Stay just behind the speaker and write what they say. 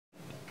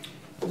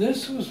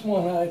This was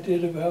one I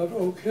did about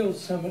Oakhill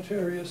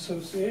Cemetery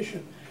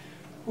Association,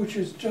 which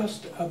is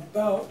just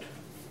about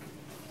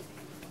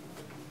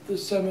the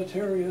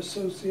Cemetery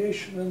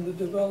Association and the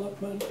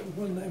development and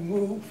when they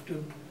moved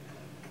and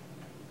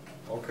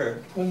Okay.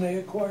 when they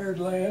acquired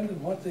land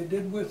and what they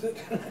did with it.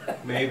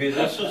 Maybe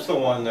this is the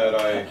one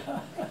that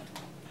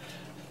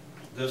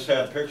this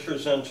had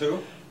pictures in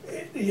too?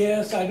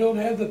 Yes, I don't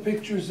have the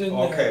pictures in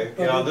there. Okay,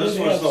 but yeah, it this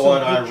did was have the some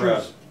one I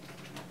pictures.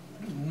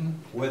 read.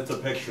 Mm-hmm. With the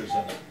pictures in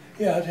it.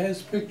 Yeah, it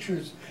has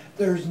pictures.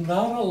 There's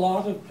not a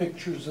lot of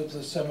pictures of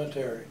the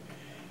cemetery.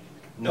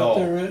 No,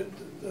 But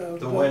there,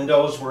 the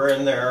windows were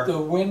in there. The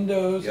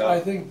windows, Yeah. I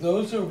think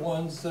those are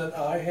ones that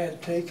I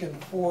had taken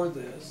for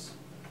this.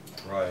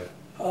 Right.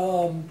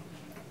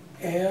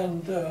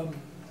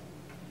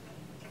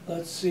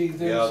 Let's see,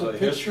 there's a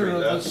picture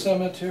of the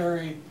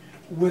cemetery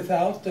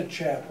without the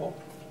chapel.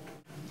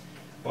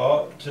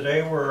 Well,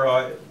 today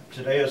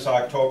today is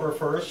October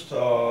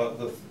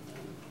 1st.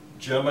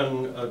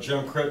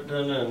 Jim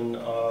Crittenden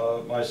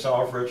and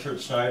myself,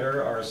 Richard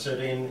Snyder, are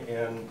sitting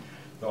in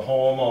the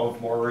home of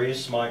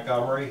Maurice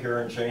Montgomery here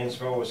in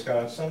Janesville,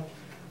 Wisconsin.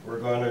 We're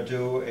going to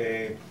do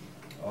a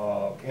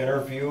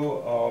interview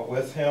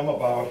with him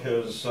about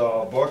his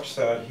books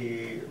that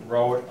he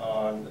wrote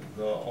on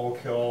the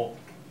Oakhill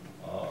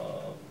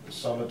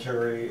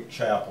Cemetery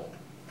Chapel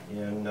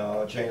in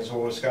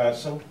Janesville,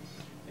 Wisconsin.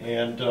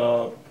 And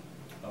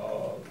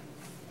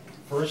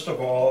first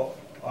of all,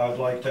 I'd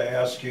like to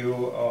ask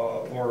you,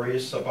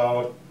 Maurice,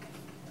 about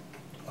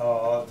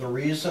the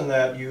reason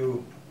that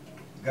you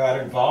got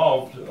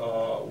involved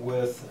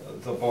with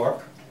the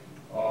book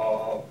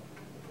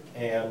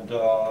and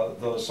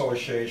the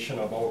Association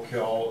of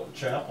Oakhill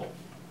Chapel.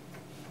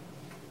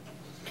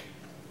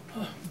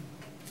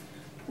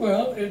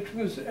 Well, it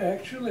was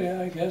actually,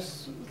 I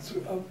guess,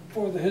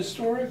 for the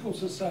Historical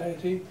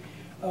Society,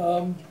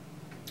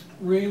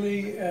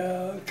 really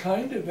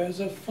kind of as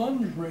a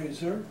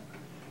fundraiser,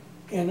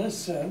 in a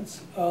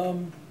sense,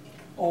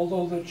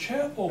 although the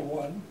chapel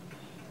one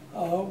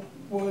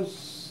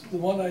was, the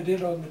one I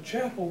did on the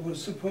chapel was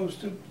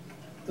supposed to,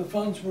 the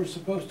funds were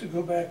supposed to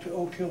go back to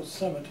Oakhill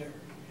Cemetery.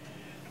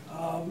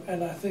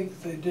 And I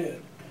think they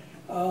did.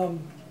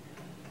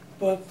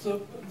 But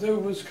there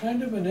was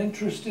kind of an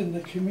interest in the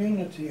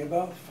community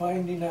about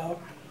finding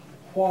out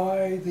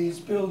why these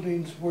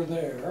buildings were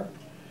there,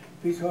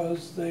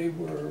 because they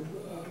were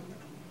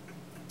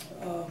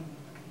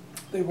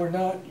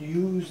not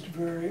used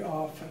very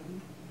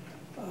often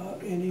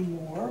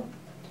anymore,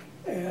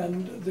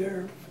 and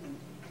they're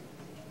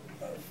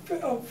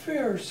of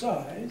fair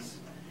size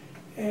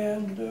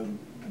and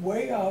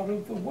way out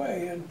of the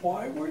way. And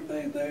why were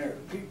they there,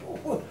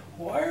 people?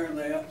 Why are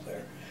they up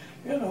there?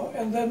 You know,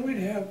 and then we'd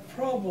have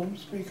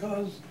problems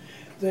because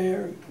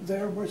there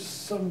was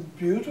some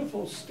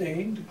beautiful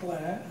stained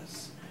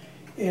glass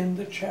in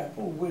the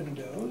chapel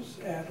windows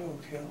at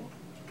Oakhill,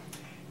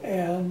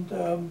 and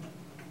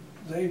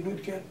they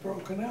would get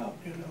broken out,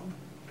 you know.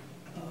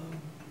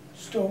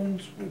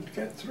 Stones would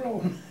get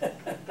thrown.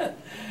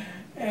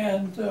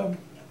 And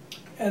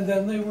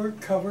then they were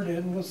covered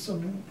in with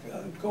some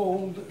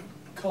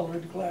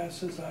gold-colored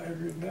glasses, I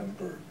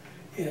remember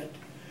it.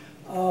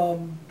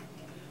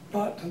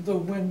 But the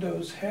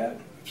windows had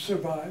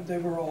survived. They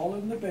were all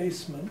in the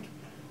basement,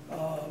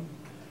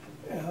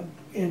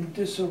 in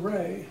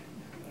disarray,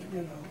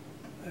 you know.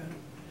 And,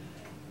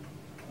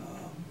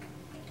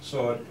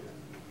 so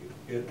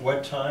at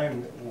what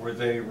time were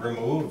they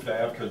removed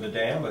after the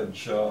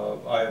damage?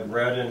 I had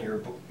read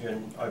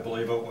in I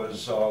believe it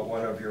was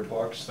one of your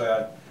books,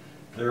 that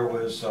there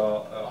was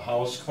a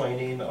house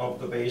cleaning of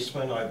the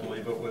basement. I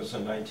believe it was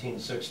in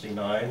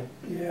 1969.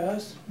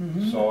 yes.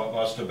 Mm-hmm. So it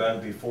must have been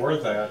before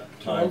that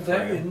time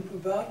frame. In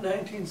about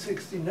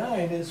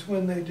 1969 is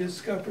when they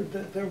discovered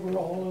that there were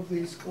all of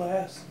these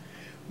glass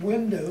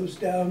windows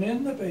down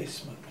in the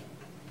basement.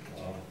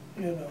 Wow.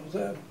 You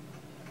know,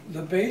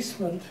 the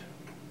basement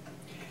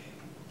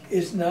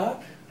is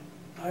not,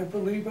 I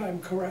believe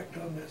I'm correct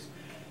on this,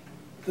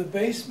 the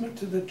basement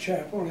to the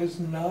chapel is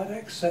not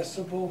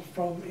accessible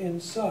from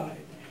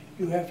inside.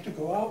 You have to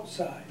go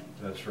outside.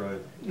 That's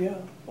right. Yeah,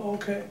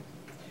 okay.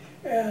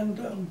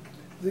 And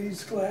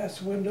these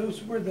glass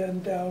windows were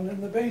then down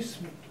in the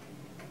basement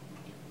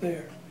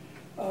there.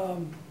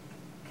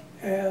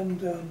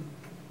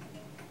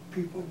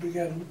 People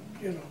began,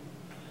 you know,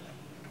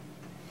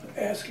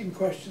 asking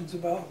questions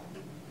about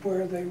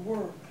where they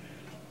were.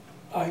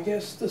 I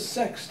guess the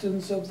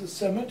sextons of the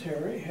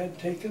cemetery had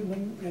taken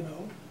them, you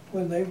know,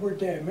 when they were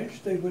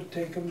damaged, they would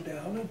take them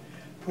down and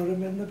put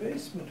them in the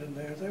basement, and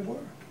there they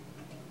were.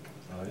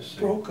 I see.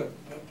 Broken,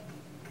 but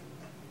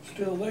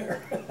still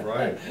there.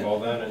 Right, well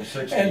then in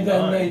 69. And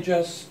then they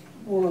just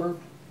were,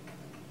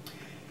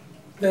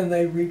 then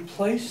they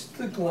replaced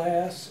the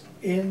glass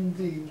in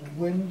the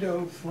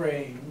window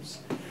frames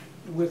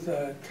with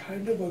a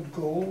kind of a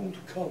gold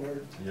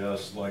colored.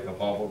 Yes, like a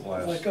bubble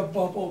glass. Like a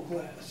bubble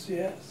glass,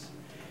 yes.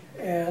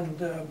 And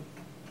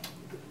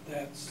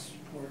that's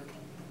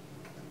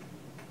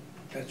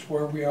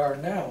where we are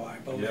now, I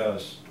believe.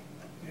 Yes.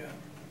 Yeah.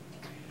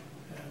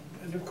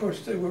 And of course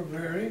they were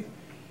very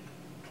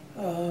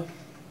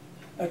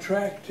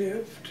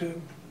attractive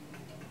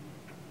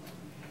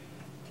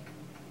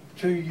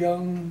to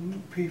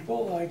young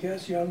people, I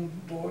guess, young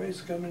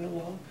boys coming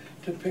along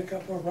to pick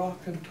up a rock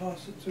and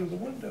toss it through the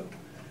window.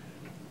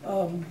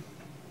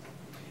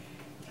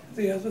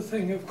 The other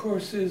thing, of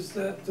course, is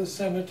that the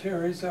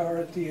cemeteries are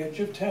at the edge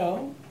of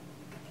town,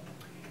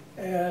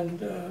 and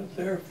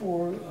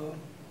therefore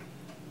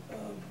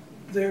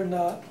they're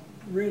not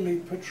really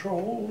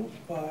patrolled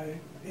by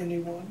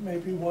anyone,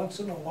 maybe once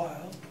in a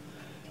while,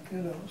 you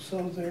know,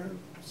 so they're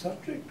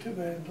subject to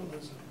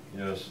vandalism.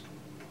 Yes.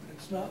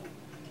 It's not,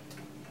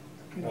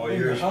 you know, Well, when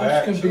your years house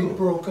back, can be too.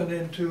 broken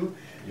into,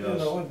 you Yes.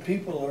 know, and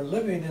people are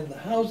living in the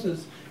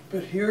houses,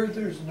 but here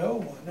there's no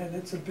one, and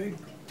it's a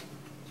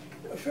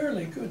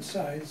fairly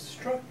good-sized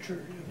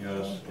structure, you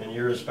know. Yes, and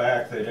years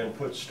back, they didn't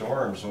put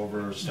storms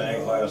over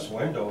stained glass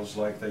windows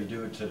like they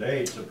do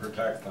today to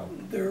protect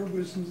them. There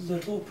was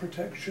little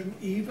protection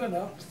even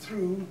up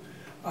through,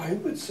 I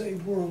would say,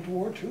 World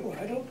War II.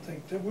 I don't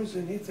think there was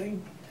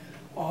anything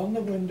on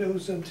the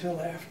windows until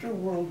after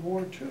World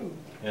War II.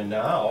 And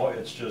now,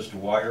 it's just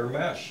wire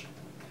mesh,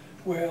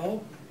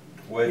 Well,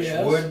 which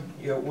yes.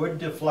 would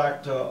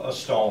deflect a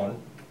stone,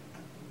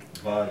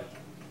 but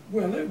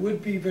Well, it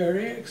would be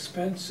very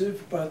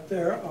expensive, but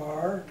there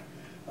are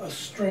a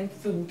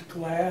strengthened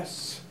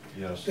glass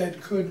yes.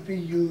 that could be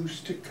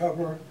used to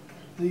cover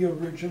the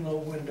original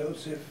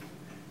windows if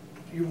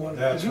you wanted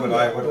to do that. That's what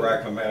I would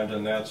recommend,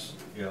 and that's,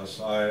 yes,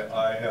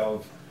 I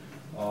have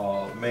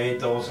made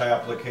those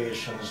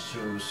applications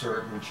to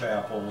certain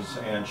chapels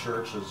and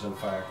churches, in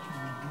fact,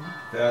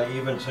 that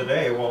even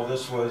today, well,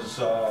 this was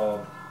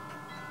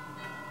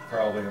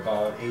probably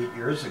about 8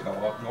 years ago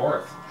up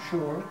north.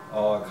 Sure.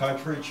 A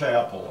country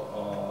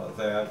chapel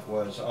that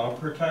was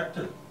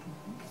unprotected,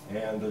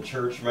 and the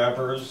church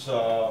members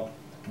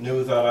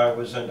knew that I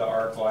was into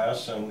art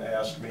class and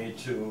asked me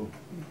to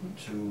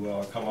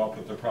come up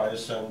with the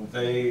price, and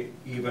they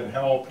even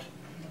helped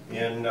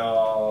in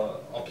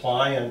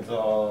applying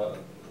the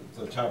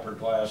tempered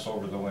glass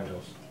over the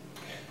windows.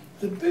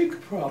 The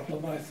big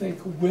problem, I think,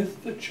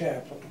 with the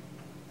chapel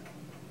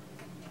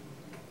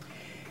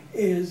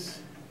is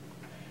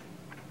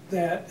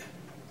that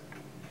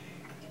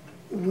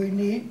we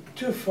need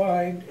to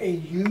find a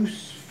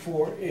use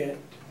for it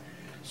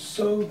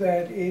so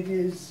that it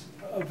is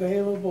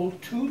available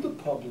to the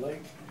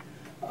public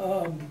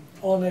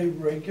on a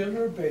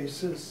regular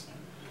basis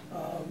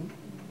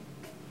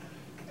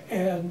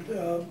and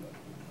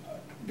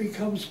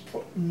becomes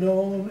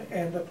known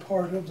and a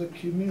part of the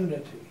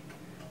community.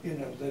 You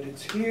know, that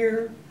it's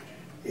here,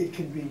 it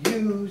can be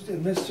used,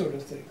 and this sort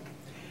of thing.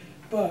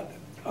 But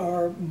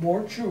our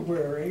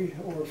mortuary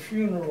or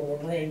funeral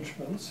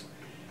arrangements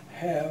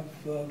have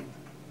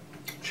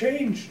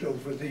changed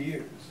over the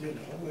years, you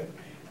know,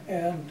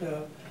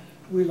 and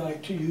we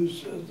like to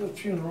use the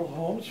funeral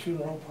homes,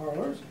 funeral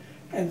parlors,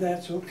 and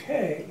that's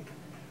okay.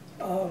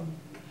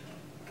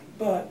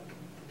 But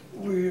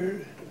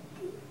we're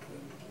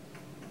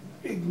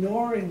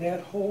ignoring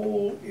that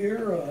whole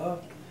era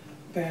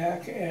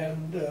back,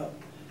 and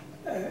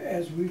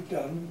as we've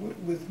done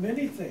with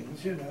many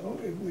things, you know,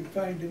 we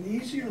find an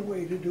easier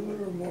way to do it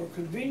or a more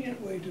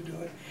convenient way to do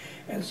it,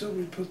 and so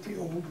we put the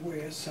old way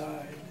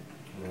aside.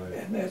 Right.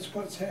 And that's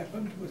what's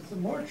happened with the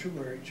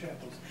mortuary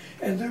chapels,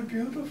 and they're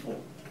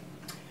beautiful.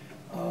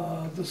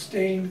 The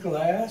stained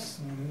glass,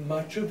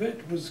 much of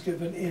it was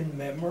given in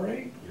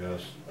memory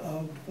yes.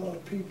 of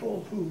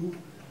people who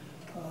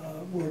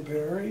were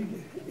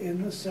buried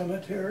in the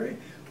cemetery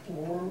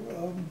or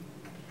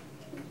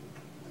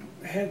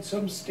had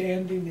some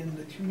standing in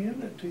the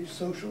community,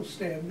 social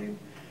standing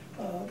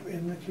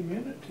in the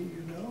community,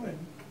 you know,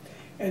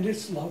 and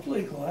it's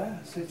lovely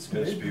glass. It's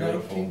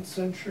mid-19th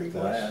century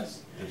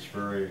glass. It's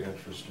very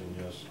interesting,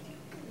 yes.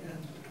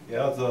 And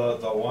yeah,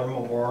 the one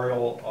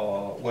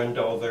memorial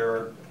window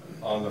there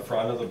on the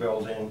front of the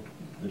building,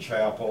 the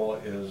chapel,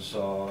 is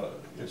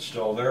it's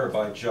still there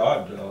by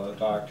Judd,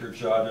 Dr.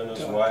 Judd and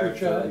his wife,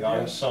 their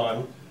young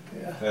son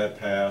that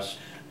passed.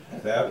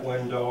 That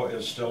window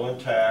is still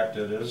intact.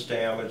 It is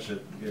damaged.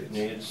 It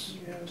needs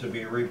to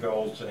be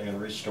rebuilt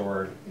and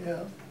restored.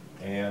 Yeah.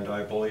 And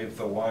I believe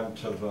the one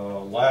to the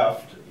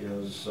left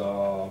is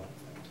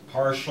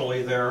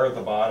partially there,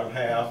 the bottom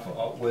half,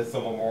 with the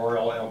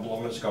memorial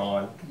emblem is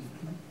gone.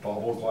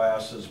 Bubble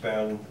glass has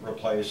been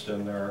replaced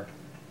in there.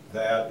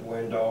 That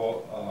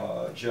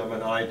window, Jim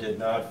and I did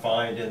not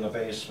find in the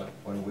basement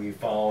when we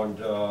found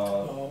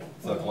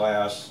the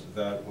glass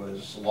that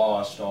was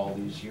lost all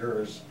these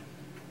years.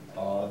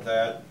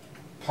 That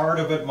part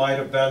of it might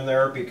have been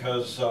there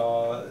because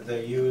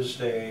they used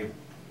a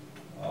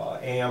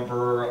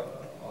amber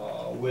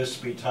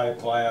wispy type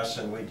glass,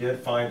 and we did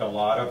find a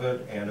lot of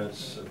it, and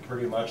it's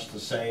pretty much the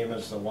same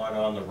as the one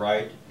on the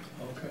right.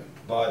 Okay.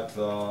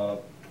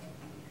 But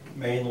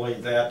mainly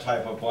that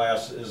type of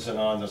glass isn't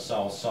on the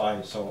south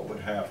side, so it would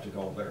have to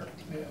go there.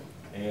 Yeah.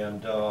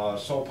 And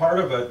so part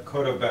of it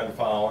could have been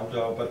found,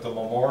 but the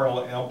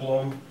memorial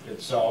emblem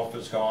itself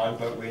is gone,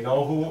 but we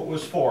know who it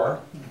was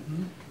for.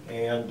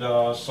 And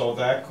so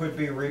that could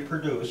be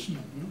reproduced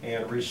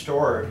and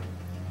restored.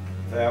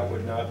 That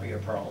would not be a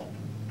problem.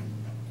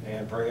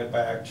 And bring it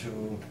back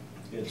to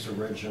its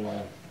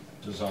original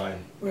design.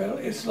 Well,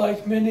 it's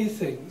like many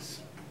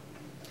things.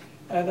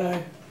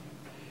 And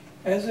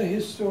as a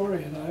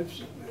historian,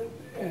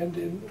 and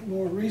in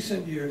more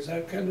recent years,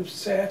 I've kind of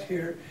sat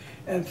here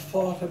and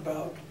thought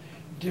about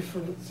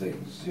different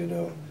things. You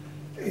know,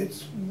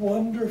 it's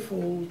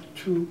wonderful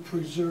to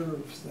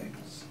preserve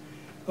things,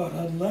 but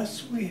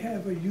unless we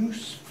have a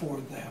use for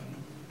them,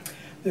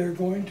 they're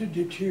going to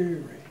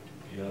deteriorate.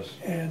 Yes.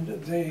 And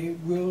they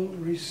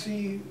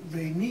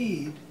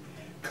need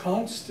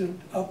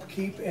constant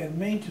upkeep and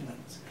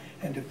maintenance.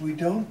 And if we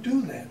don't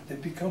do that, they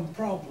become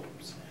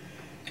problems.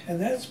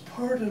 And that's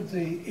part of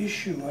the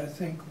issue, I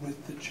think,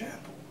 with the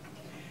chapel.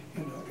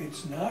 You know,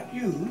 it's not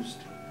used,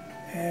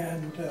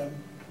 and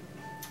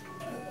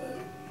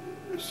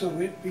so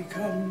it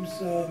becomes,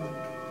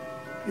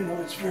 you know,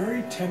 it's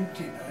very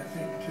tempting, I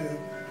think, to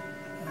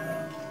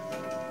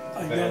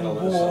a young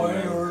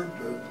boy or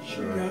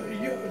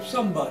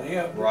somebody,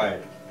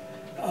 right,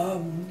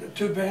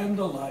 to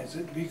vandalize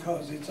it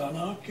because it's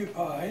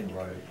unoccupied,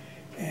 right,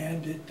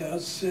 and it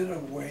does sit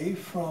away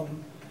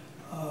from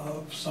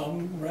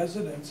some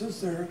residences.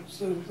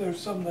 There's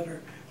some that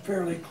are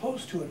fairly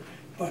close to it,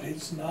 but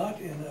it's not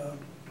in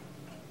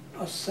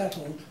a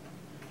settled,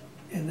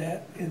 in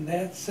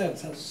that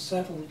sense, a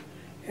settled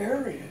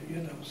area, you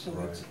know. So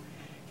right.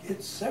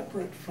 It's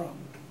separate from.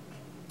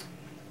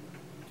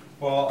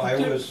 Well,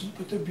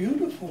 But they're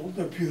beautiful.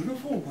 They're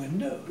beautiful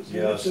windows.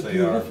 Yes, it's a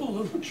beautiful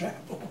little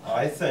chapel.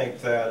 I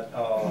think that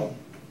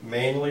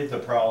mainly the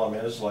problem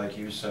is, like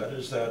you said,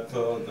 is that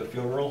the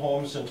funeral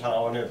homes in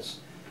town,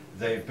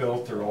 they've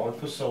built their own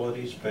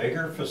facilities,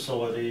 bigger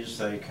facilities.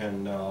 They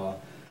can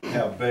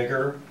have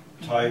bigger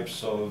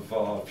types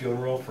of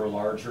funeral for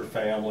larger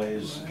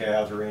families, right.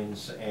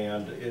 Gatherings,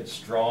 and it's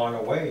drawn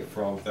away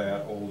from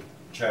that old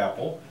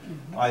chapel.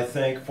 I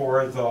think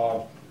for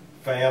the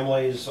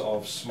families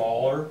of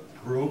smaller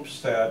groups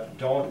that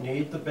don't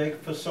need the big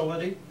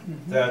facility,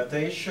 that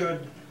they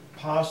should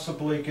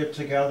possibly get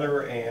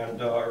together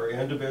and or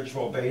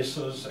individual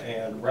basis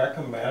and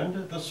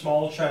recommend the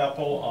small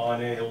chapel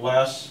on a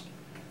less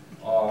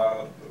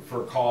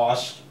for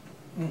cost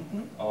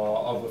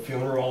of a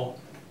funeral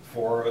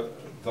for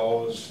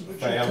those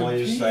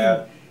families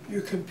that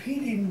you're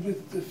competing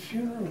with the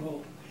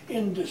funeral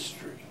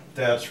industry.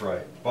 That's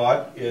right,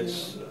 but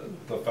it's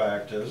the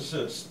fact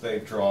is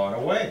they've drawn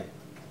away.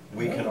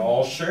 We can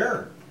all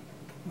share.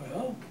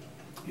 Well,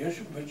 yes,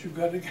 but you've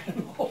got to get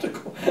them all to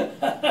go.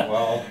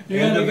 Well,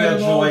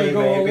 individually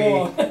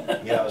maybe,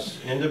 yes,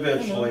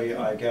 individually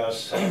I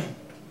guess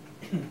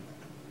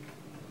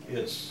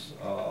it's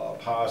a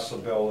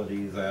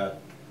possibility that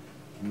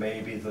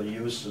maybe the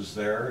use is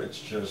there, it's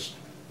just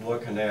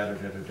looking at it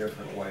in a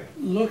different way.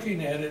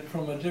 Looking at it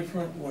from a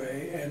different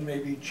way and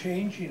maybe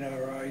changing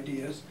our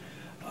ideas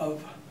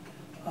of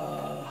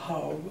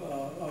how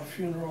a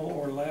funeral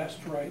or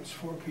last rites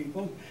for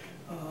people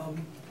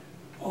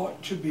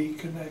ought to be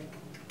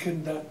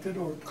conducted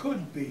or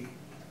could be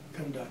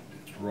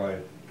conducted.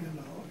 Right. You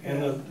know,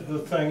 and the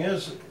thing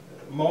is,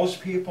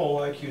 most people,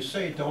 like you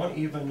say, don't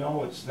even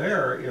know it's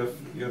there.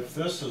 If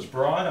this is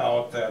brought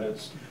out that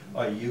it's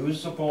a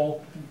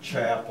usable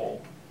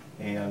chapel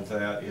and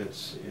that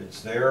it's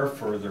there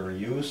for their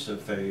use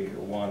if they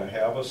want to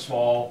have a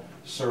small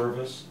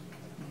service,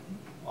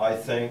 I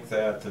think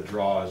that the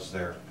draw is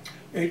there.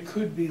 It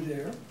could be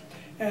there,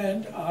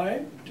 and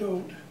I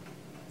don't.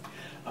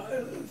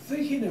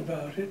 Thinking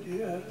about it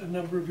a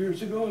number of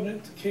years ago, and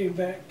it came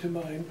back to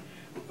mind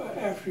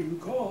after you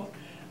called,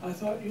 I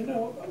thought, you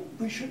know,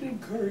 we should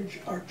encourage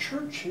our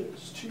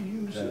churches to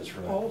use it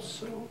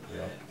also.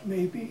 Yeah.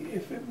 Maybe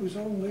if it was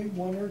only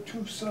 1 or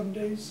 2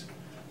 Sundays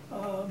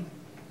a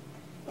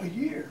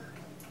year.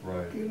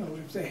 Right. You know,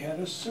 if they had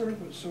a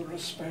service or a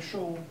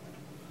special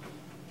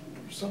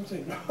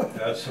something.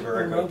 That's a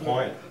very good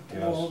point.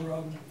 Yes.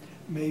 Or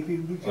maybe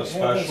we could have a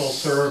special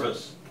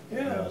service.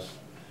 Yeah. Yes.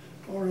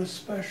 Or a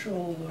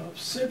special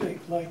civic,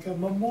 like a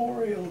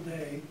Memorial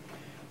Day,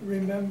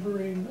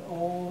 remembering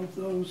all of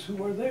those who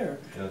were there.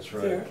 That's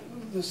right.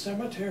 The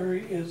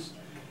cemetery is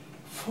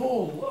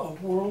full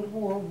of World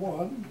War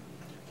I,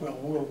 well,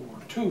 World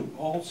War II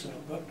also,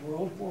 but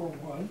World War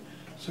I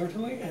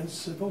certainly, and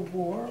Civil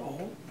War,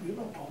 all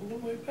the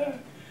way back.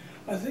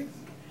 I think,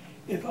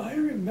 if I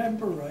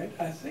remember right,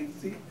 I think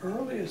the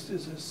earliest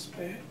is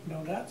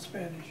no, not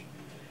Spanish,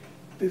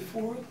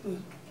 before the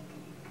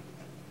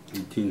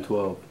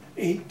 1812.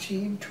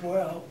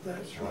 1812,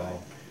 that's right.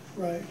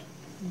 Right.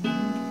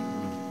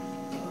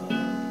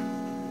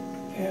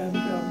 And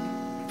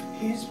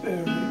he is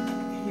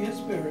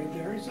buried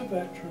there. He's a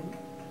veteran.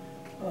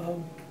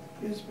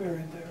 He is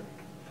buried there.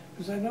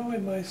 Because I know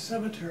in my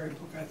cemetery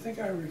book, I think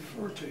I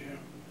refer to him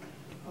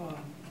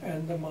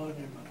and the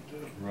monument.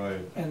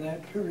 Right. And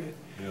that period.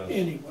 Yes.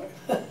 Anyway.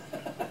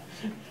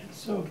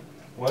 So.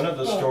 One of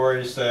the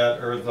stories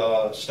or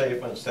the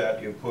statements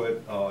that you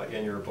put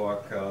in your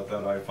book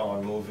that I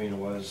found moving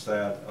was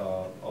that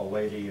a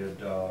lady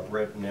had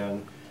written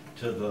in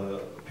to the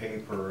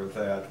paper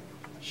that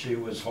she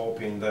was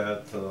hoping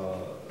that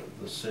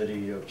the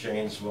city of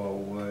Janesville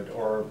would,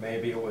 or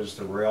maybe it was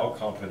the rail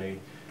company,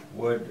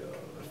 would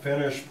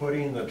finish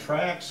putting the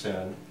tracks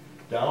in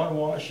down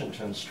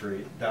Washington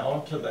Street,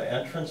 down to the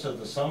entrance of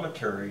the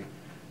cemetery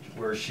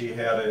where she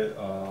had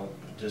a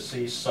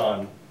deceased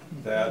son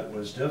that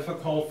was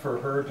difficult for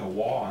her to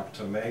walk,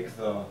 to make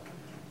the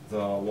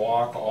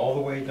walk all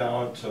the way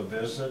down to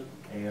visit,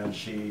 and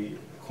she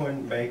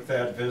couldn't make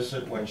that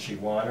visit when she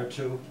wanted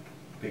to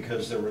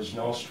because there was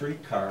no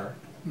streetcar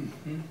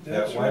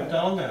that went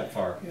down that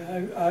far.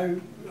 Yeah,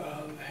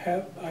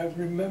 I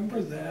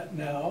remember that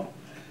now.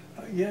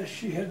 Yes,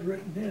 she had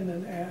written in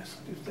and asked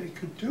if they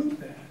could do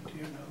that,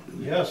 you know.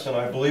 Yes, and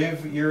I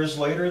believe years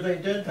later they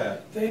did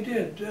that. They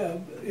did.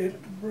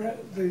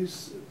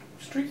 These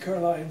streetcar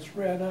lines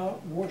ran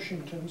out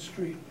Washington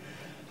Street,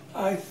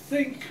 I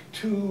think,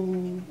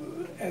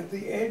 at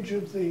the edge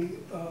of the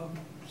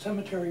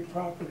cemetery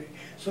property.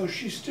 So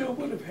she still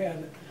would have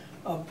had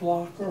a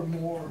block or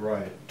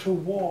more to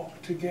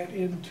walk to get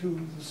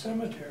into the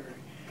cemetery.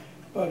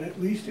 But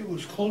at least it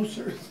was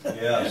closer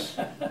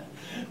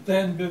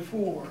than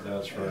before.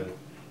 That's right.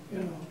 You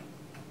know,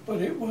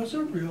 but it was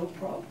a real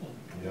problem.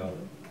 Yeah.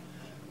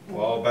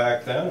 Well,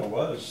 back then it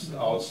was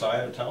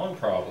outside of town,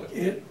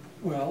 probably.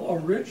 Well,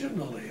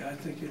 originally I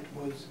think it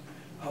was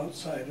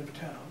outside of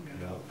town.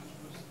 You know,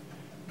 it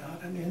was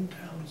not an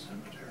in-town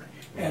cemetery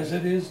as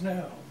it is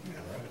now. You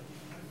know. Right.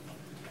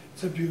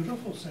 It's a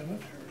beautiful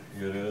cemetery.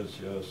 It is,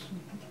 yes.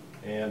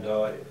 And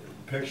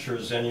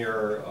pictures in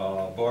your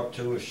book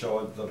too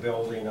showed the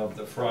building of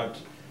the front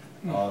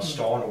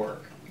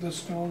stonework. The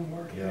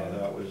stonework. Yeah,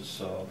 that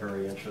was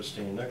very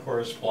interesting. Of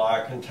course,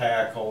 block and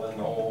tackle and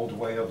the old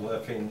way of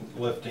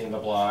lifting the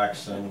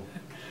blocks and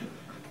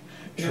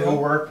true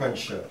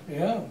workmanship.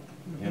 Yeah.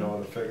 You know,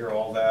 to figure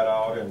all that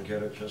out and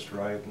get it just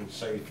right and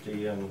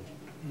safety and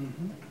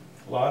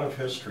a lot of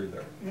history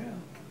there. Yeah.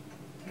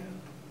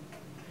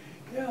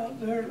 Yeah,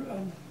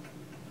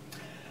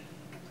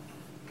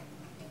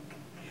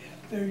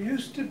 there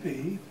used to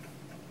be,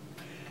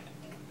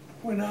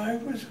 when I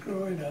was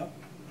growing up,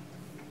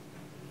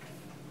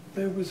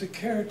 there was a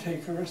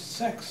caretaker, a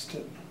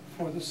sexton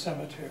for the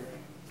cemetery.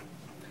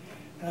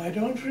 And I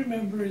don't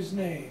remember his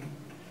name,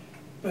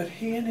 but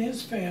he and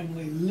his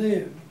family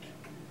lived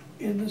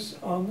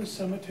on the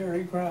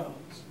cemetery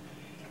grounds.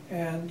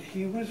 And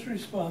he was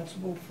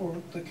responsible for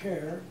the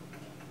care,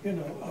 you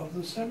know, of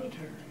the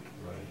cemetery.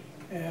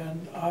 Right.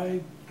 And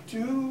I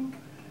do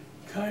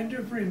kind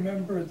of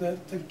remember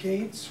that the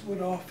gates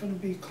would often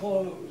be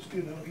closed,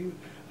 you know,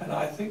 and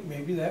I think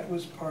maybe that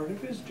was part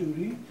of his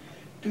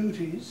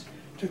duties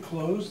to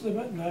close them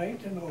at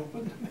night and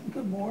open them in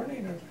the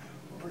morning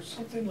or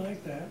something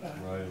like that.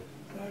 I'm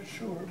not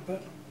sure,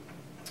 but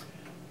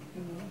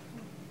you know,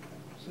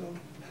 so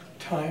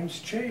times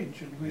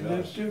change and we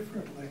live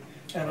differently,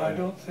 and I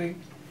don't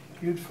think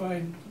you'd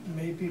find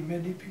maybe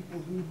many people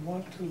who'd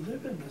want to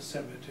live in the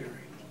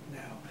cemetery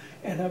now.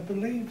 And I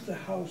believe the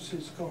house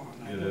is gone.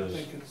 I don't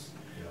think it's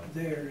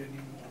there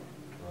anymore.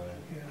 Right.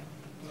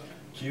 Yeah.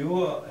 Do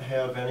you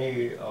have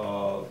any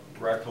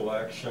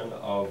recollection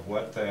of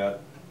what that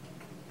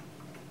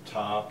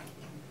top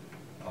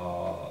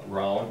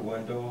round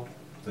window,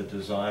 the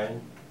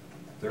design?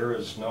 There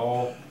is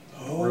no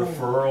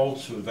referral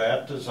to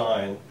that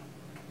design.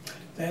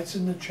 That's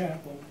in the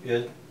chapel.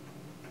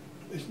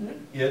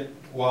 Isn't it?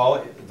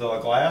 Well, the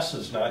glass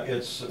is not,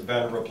 it's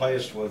been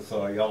replaced with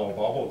yellow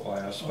bubble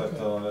glass, but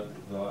the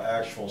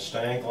actual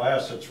stained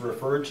glass, it's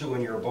referred to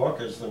in your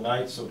book as the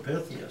Knights of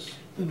Pythias.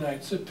 The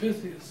Knights of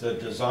Pythias. The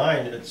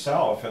design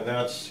itself, and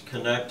that's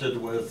connected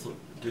with,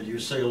 did you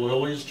say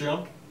lilies,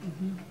 Jim?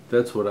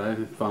 That's what I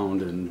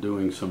found in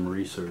doing some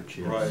research,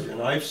 yes. Right,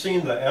 and I've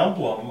seen the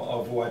emblem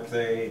of what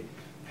they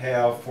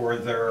have for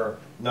their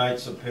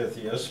Knights of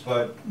Pythias,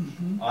 but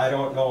I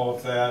don't know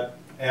if that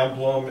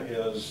emblem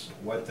is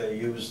what they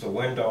use the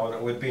window, and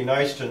it would be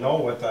nice to know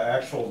what the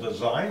actual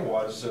design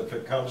was if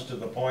it comes to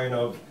the point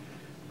of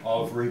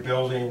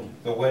rebuilding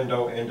the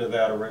window into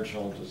that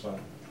original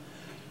design.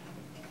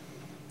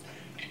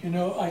 You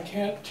know, I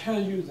can't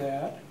tell you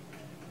that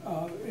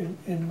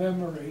in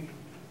memory.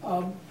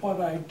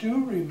 What I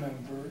do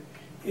remember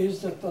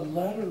is that the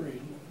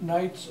lettering,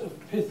 Knights of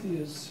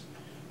Pythias,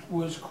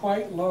 was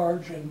quite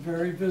large and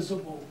very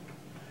visible.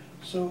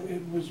 So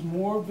it was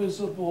more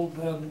visible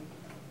than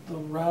the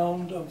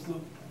round of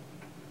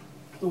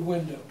the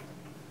window,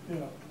 you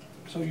know.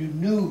 So you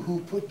knew who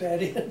put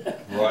that in.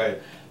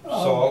 Right.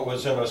 So it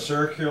was in a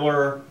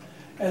circular...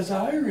 As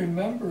I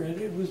remember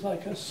it, it was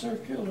like a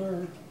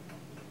circular...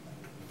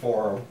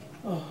 form.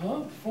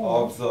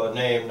 Of the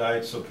name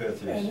Knights of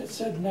Pythias. And it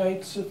said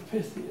Knights of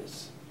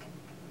Pythias.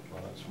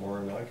 Well, that's more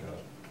than I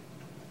got.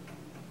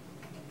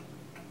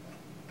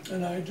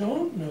 And I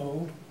don't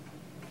know...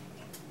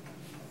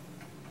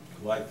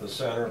 Like the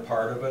center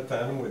part of it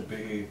then would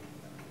be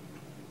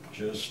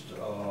just...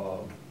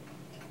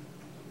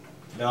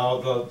 now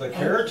the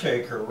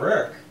caretaker,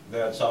 Rick,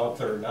 that's out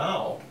there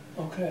now,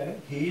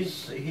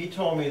 he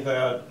told me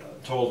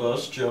that, told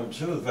us, Jim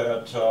too,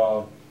 that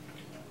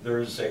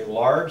there's a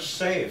large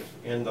safe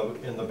in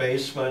the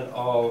basement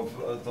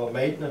of the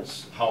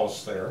maintenance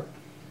house there,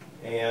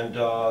 and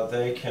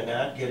they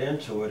cannot get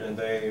into it, and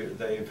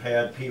they've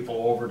had people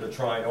over to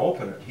try and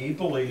open it. He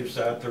believes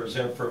that there's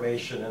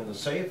information in the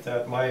safe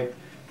that might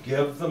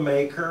give the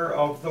maker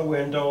of the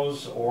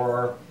windows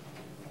or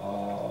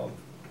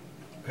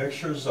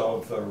pictures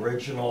of the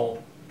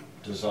original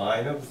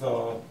design of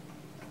the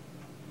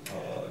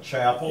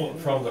chapel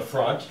from the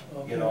front.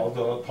 Okay. You know,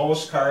 the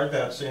postcard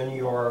that's in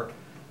your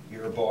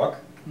book,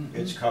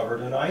 it's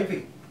covered in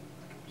ivy.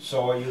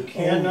 So you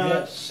cannot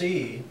yes.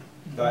 see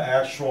the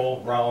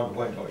actual round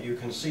window. You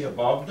can see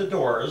above the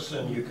doors,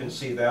 and you can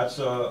see that's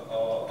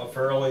a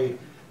fairly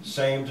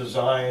same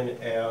design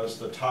as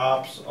the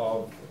tops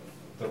of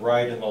the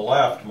right and the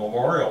left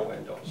memorial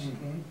windows.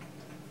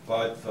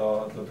 But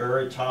the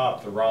very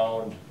top, the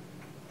round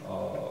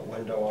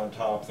window on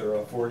top, they're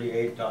a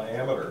 48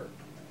 diameter.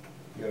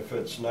 If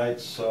it's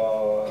Knights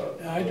of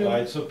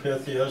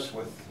Pythias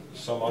with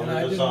some And other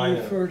I design.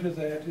 didn't refer to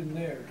that in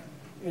there,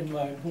 in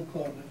my book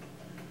on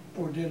it,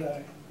 or did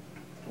I?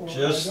 Or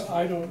Just,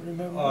 I don't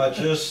remember.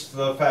 just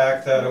the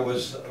fact that it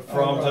was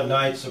from Oh, the right.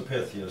 Knights of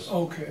Pythias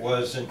Okay.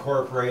 was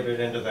incorporated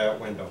into that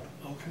window.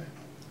 Okay,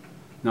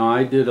 Now,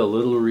 I did a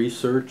little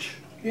research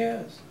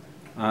yes.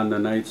 on the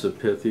Knights of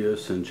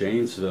Pythias in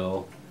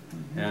Janesville,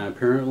 and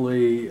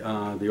apparently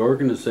the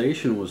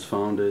organization was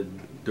founded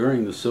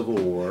during the Civil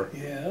War,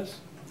 Yes.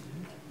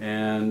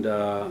 and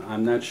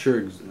I'm not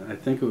sure, I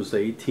think it was the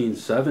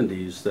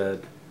 1870s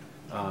that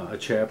a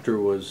chapter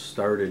was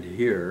started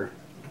here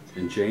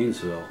in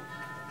Janesville.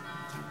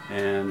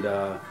 And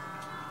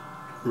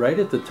right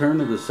at the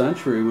turn of the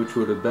century, which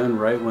would have been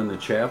right when the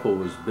chapel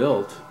was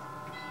built,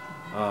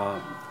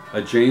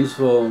 a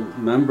Janesville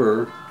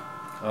member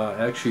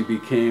actually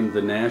became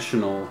the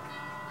national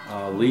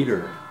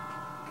leader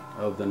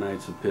of the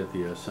Knights of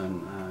Pythias,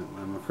 and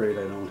I'm afraid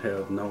I don't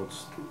have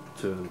notes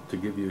to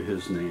give you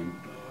his name.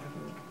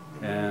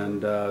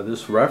 And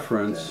this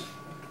reference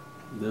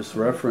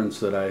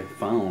that I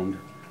found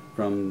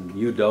from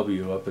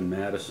UW up in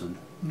Madison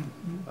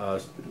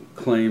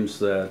claims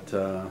that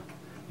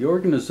the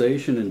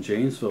organization in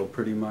Janesville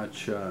pretty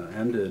much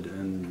ended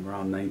in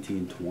around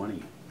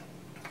 1920.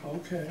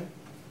 Okay.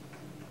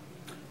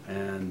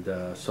 And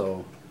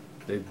so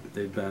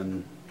they've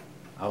been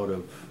out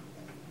of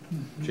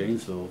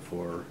Janesville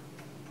for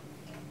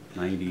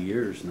 90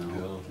 years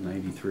now, Yeah.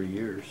 93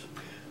 years.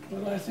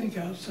 Well, I think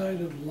outside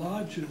of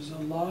lodges, a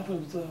lot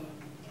of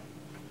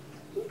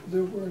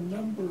there were a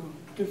number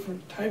of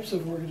different types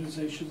of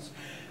organizations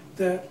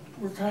that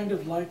were kind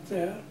of like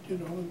that, you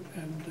know,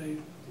 and they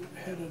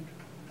had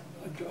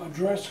a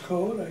dress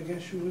code, I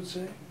guess you would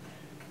say,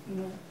 you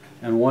know.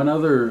 And one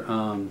other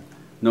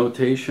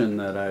notation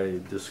that I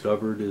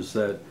discovered is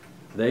that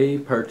they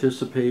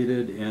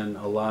participated in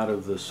a lot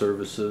of the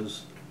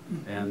services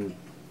and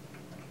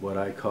what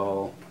I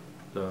call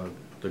the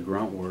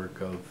grunt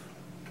work of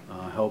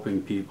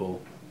helping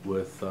people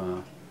with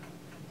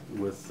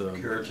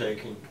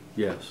Caretaking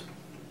yes,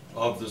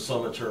 of the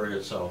cemetery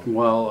itself.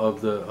 well,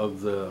 of the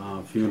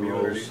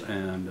funerals Community.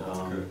 and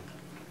Okay.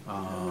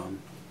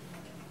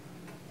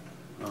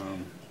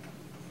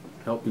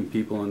 helping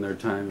people in their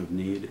time of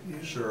need.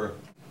 Yeah. Sure.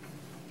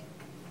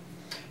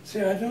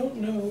 See, I don't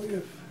know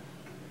if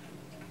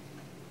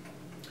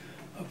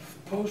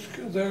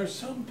there are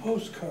some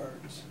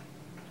postcards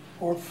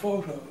or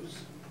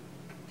photos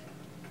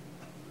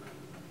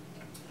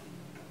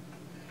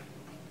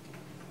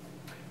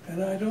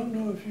and I don't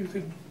know if you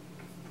could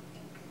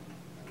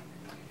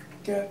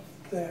get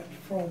that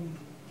from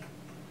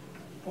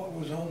what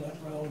was on that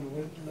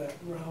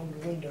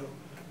round window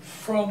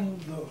from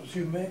those.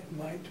 You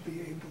might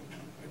be able to.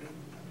 I don't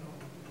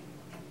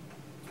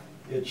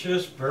know. It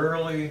just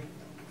barely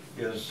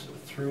is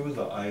through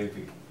the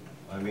ivy.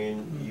 I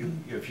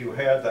mean, if you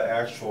had the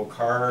actual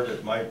card,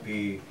 it might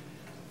be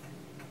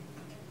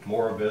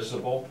more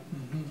visible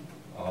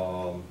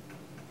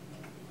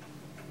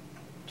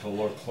to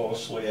look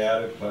closely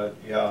at it, but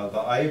yeah, the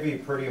ivy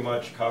pretty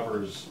much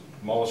covers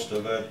most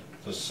of it.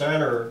 The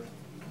center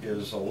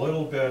is a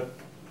little bit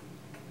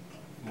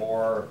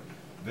more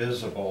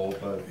visible,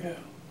 but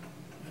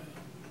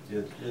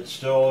Yeah. it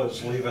still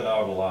is leaving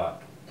out a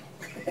lot.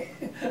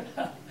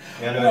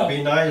 And it'd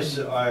be nice,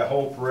 I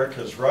hope Rick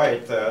is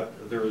right,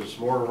 that there's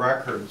more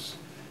records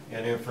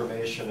and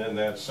information in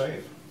that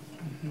safe.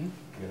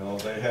 You know,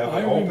 they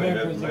haven't opened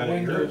it in many I remember the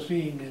window years.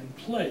 being in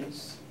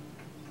place.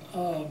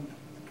 Do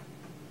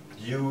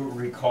you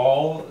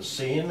recall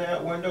seeing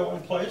that window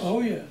in place?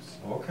 Oh, yes.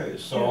 Okay,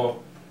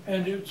 so,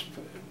 And it's,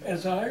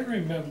 as I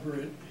remember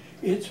it,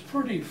 it's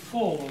pretty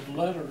full of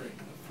lettering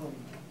from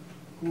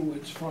who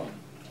it's from.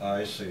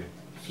 I see.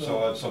 So-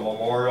 So it's a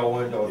memorial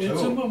window too?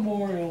 It's a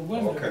memorial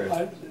window.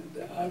 Okay.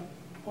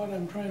 What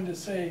I'm trying to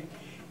say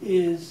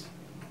is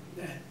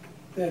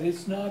that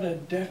it's not a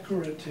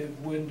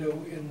decorative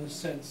window in the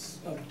sense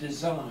of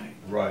design,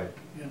 Right,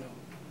 you know,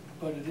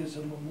 but it is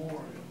a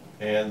memorial.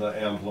 and the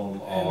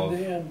emblem And of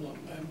the emblem,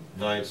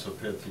 Knights of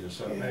Pythias,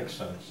 that Yeah. makes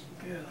sense.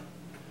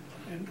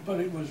 yeah. But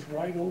it was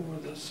right over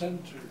the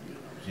center, you know,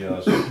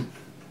 Yes.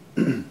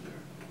 Yeah.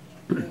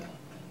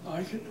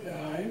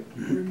 I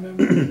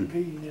remember it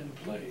being in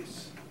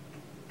place.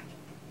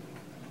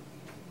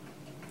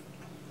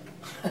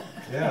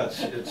 Yeah,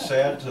 it's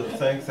sad to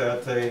think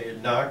that they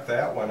knocked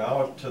that one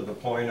out to the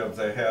point of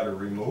they had to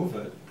remove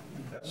it.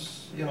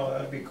 That's, you know,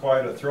 that'd be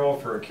quite a throw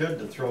for a kid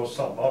to throw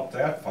something up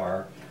that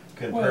far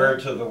compared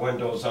to the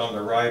windows on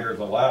the right or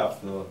the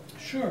left,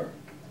 Sure.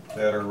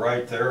 that are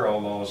right there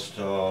almost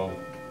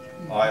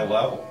eye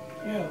level.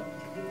 Yeah.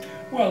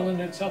 Well, and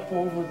it's up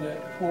over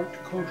that porte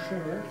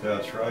cochere.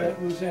 That's right.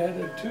 That was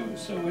added too,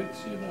 so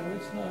it's, you know,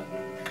 it's not.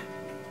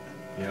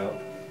 Yeah.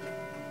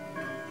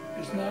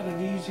 It's not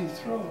an easy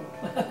throw.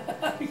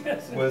 I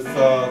guess With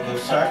the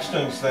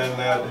sextons then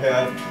that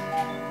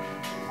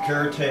had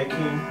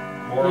caretaking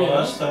more or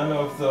less then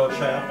of the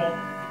chapel,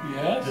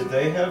 Yes. did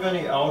they have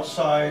any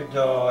outside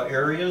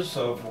areas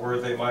of where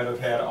they might have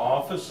had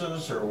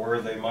offices or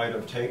where they might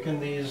have taken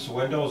these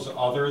windows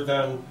other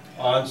than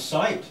on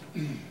site?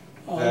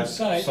 On That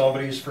site.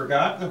 somebody's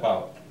forgotten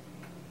about?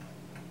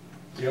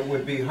 It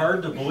would be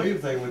hard to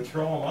believe they would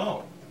throw them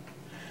out.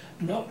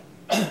 No.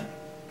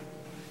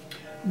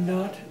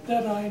 Not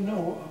that I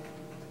know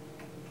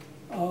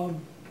of.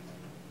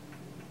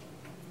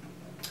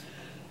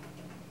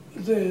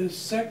 The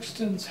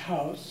sexton's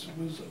house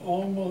was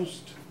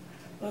almost,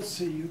 let's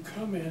see, you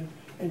come in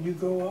and you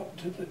go up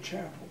to the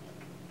chapel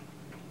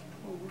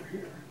over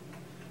here.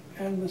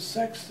 And the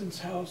sexton's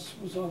house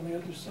was on the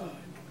other side.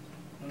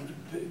 It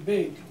was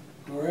big,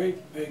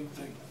 great big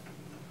thing.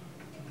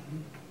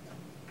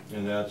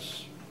 And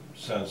that's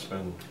since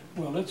been,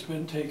 Well, it's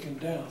been taken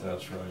down.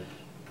 that's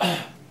right.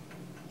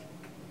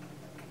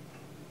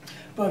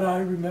 But I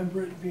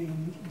remember it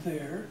being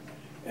there,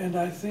 and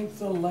I think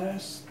the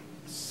last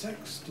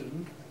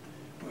sexton,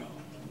 well,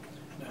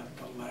 not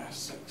the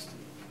last sexton.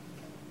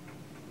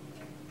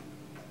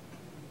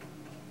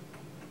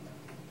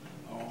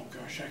 Oh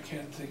gosh, I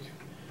can't think.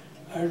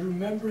 I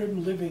remember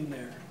him living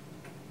there.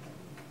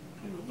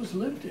 You know, it was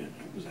lived in.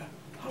 It was a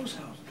house.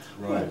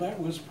 Well, Right. that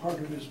was part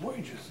of his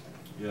wages.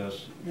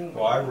 Yes. You know.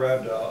 Well, I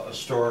read a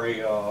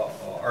story,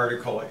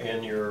 article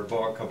in your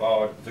book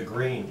about the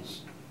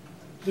Greens.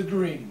 The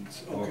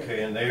Greens,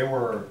 Okay, and they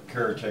were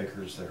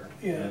caretakers there.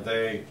 Yeah. And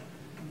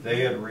they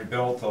had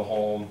rebuilt the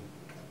home,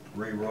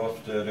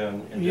 re-roofed it,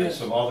 and did Yes.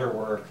 some other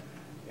work,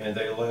 and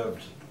they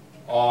lived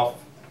off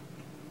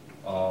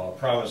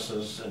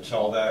premises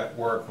until that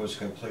work was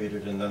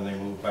completed, and then they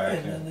moved back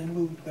And then in. they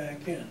moved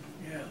back in,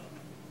 yeah.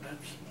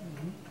 That's,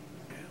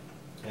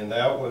 yeah. And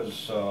that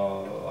was,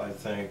 I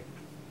think,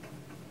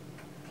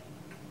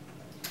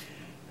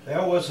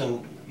 that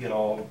wasn't, you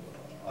know,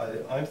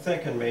 I'm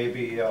thinking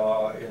maybe in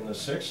the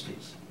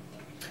 60s.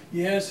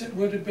 Yes, it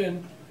would have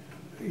been,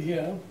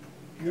 yeah,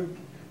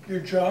 you're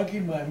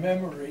jogging my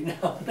memory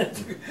now.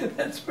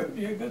 That's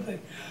probably a good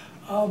thing.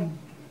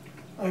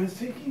 I was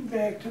thinking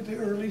back to the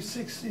early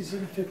 60s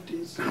and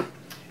 50s,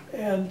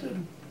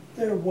 and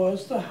there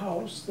was the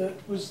house that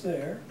was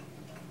there.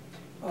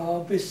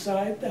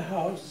 Beside the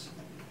house,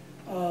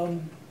 well,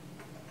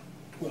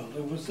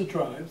 there was the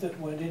drive that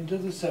went into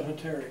the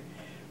cemetery,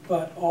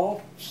 but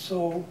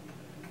also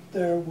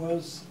there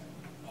was,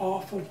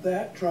 off of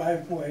that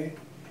driveway,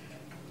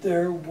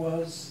 there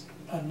was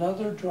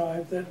another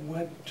drive that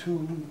went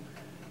to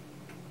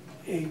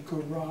a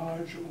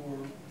garage or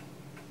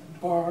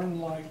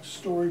barn-like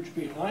storage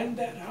behind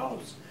that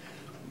house,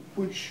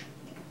 which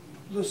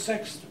the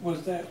sexton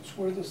was, that's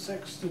where the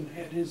sexton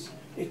had his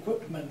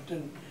equipment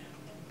and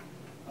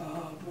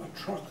a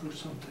truck or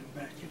something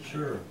back in there.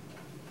 Sure.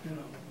 You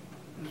know,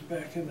 it was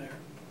back in there.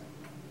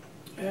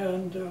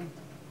 And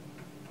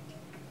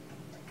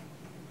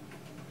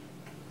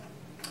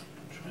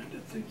trying to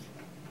think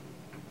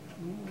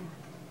more.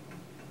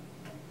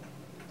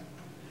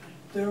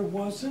 There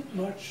wasn't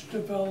much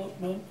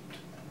development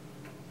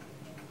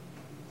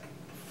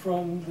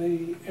from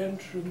the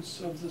entrance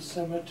of the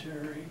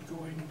cemetery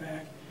going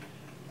back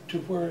to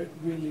where it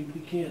really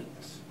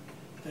begins.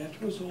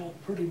 That was all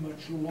pretty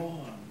much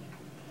lawn.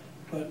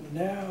 But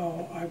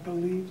now I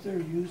believe they're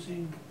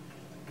using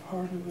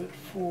part of it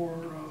for,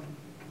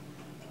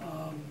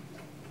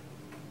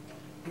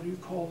 what do you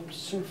call them,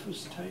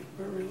 surface type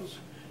burials?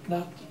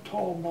 Not the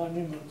tall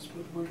monuments,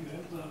 but where you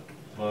have the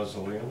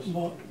Mausoleums?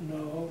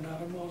 no,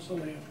 not a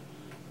mausoleum.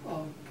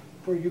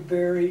 Where you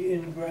bury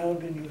in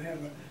ground and you have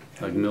a Like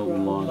kind of Milton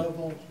ground Lawn.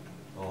 level.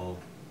 Oh,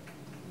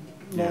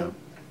 Yeah.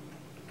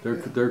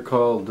 They're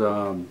called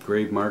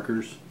grave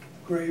markers.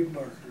 Grave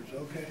markers,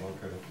 okay.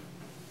 okay.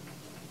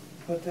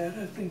 But that,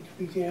 I think,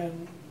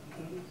 began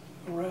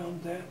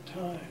around that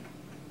time.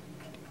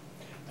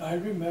 I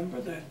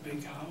remember that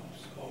big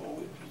house. Oh,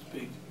 it was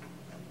big.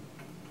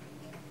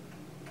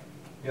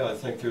 Yeah, I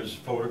think there's a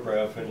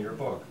photograph in your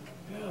book.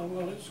 Yeah,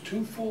 well, it's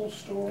 2 full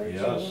stories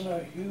Yes. and then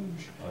a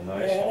huge A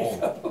nice attic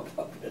home. up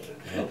above it.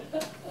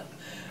 Yep.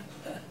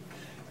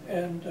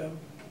 And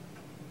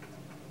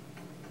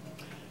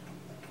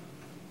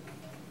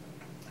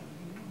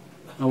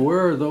Now,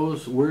 where are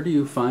those? Where do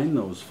you find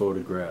those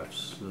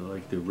photographs,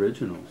 like the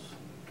originals?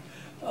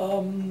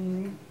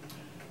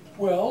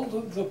 Well,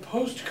 the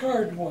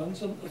postcard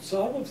ones, and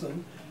some of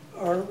them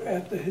are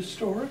at the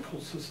Historical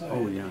Society.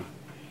 Oh,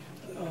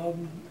 yeah.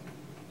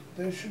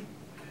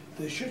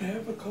 They should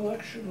have a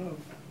collection of,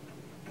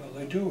 well,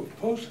 they do, of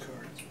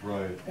postcards.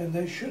 Right. And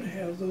they should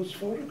have those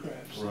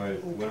photographs.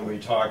 Right. When we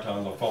talked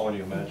on the phone,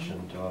 you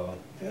mentioned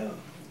Yeah.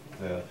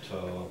 that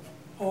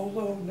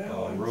Although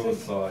now I'm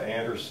Ruth thinking,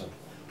 Anderson.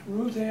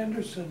 Ruth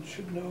Anderson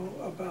should know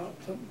about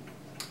them.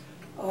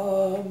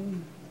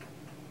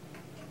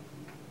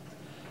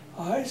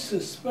 I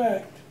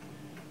suspect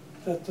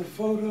that the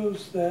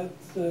photos that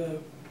the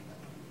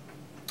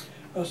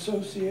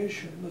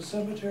association, the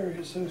Cemetery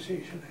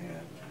Association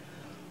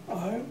had,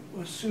 I'm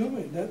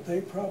assuming that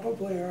they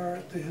probably are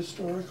at the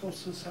Historical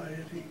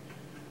Society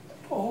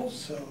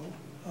also,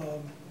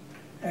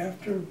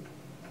 after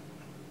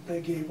they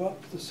gave up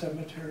the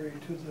cemetery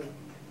to the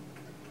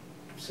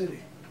city.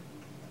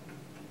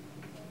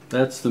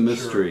 That's the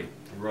mystery.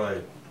 Sure.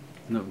 Right.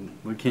 No,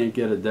 we can't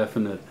get a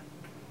definite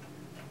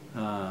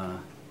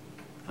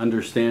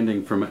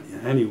understanding from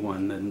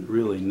anyone that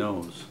really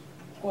knows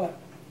What?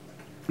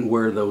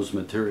 where those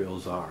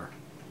materials are.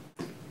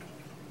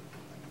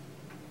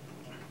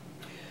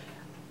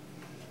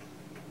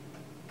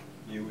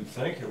 You would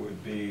think it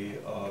would be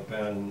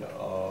been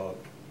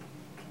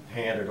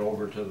handed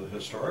over to the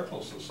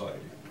Historical Society.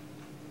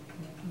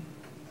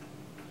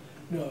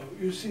 No,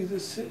 you see,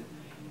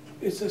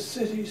 it's a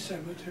city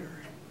cemetery.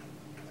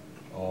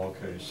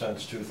 Okay,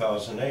 since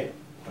 2008,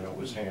 when it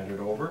was handed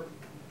over?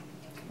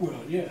 Well,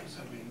 yes,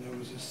 I mean, there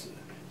was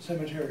a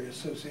cemetery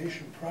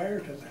association prior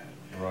to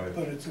that. Right.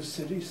 But it's a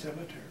city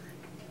cemetery.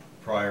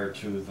 Prior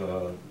to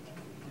the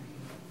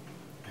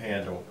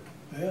handover?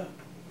 Yeah.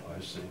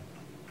 I see.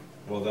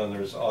 Well, then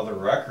there's other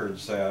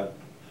records that...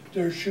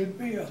 There should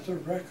be other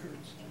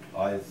records.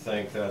 I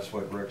think that's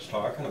what Rick's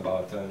talking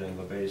about then, in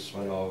the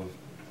basement of,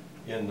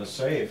 in the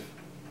safe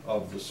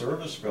of the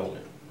service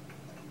building.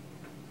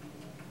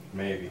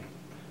 Maybe.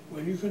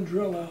 Well, you can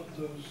drill out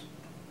those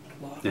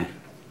locks.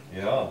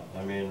 Yeah,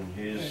 I mean,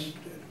 he's...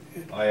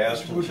 And I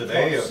asked him would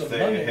today cost if some they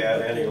money, had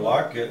but any they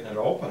luck getting it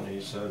open.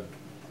 He said,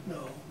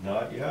 No,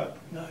 not yet.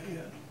 not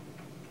yet.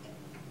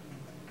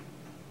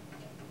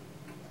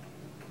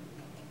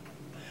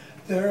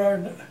 There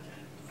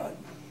are,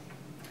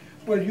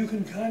 well, you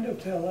can kind of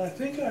tell. I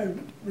think I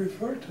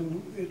referred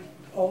to it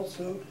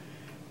also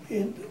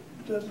in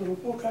the little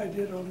book I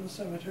did on the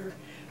cemetery.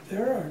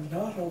 There are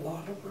not a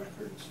lot of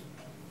records.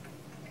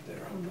 There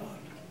are not.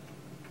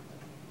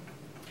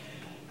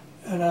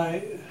 And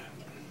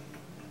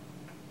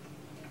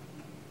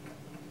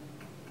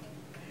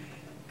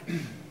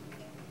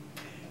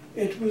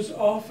it was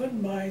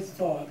often my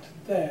thought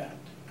that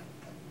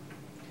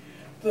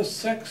the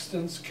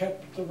sextons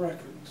kept the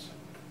records.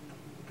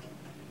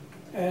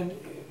 And,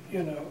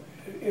 you know,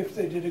 if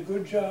they did a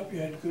good job, you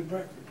had good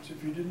records.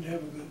 If you didn't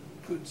have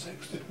a good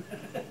sexton,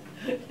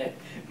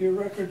 your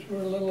records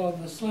were a little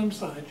on the slim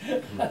side.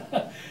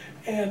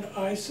 And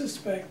I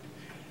suspect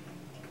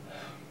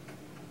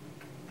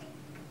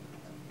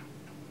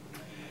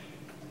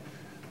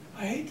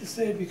I hate to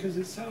say it because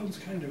it sounds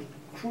kind of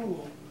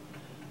cruel,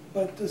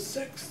 but the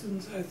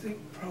sextons, I think,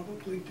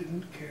 probably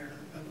didn't care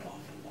an awful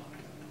lot.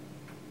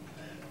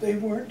 They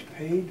weren't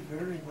paid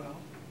very well.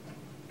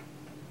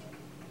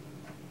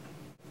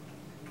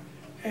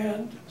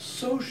 And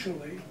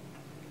socially,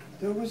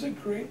 there was a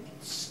great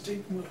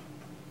stigma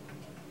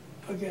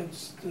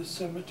against the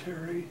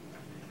cemetery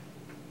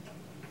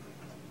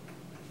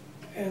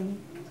and,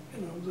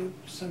 you know, the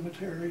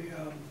cemetery,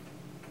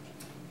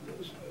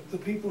 the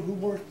people who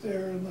worked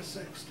there and the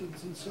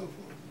sextons and so forth.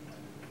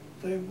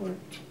 They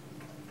weren't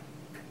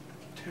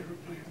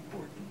terribly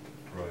important.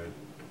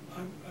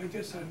 Right. I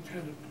guess I'm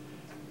kind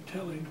of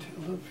telling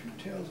a few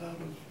tales out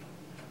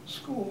of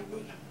school,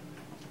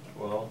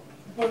 Well,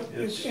 but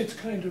it's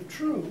kind of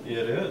true. it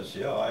is,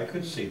 yeah, I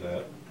could see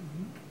that.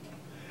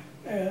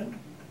 Mm-hmm. And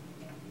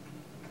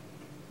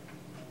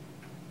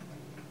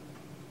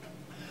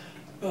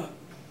but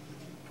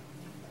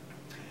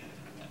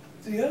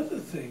the other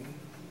thing,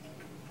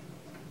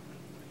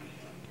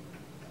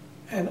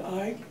 and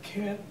I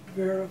can't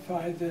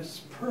verify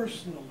this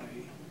personally,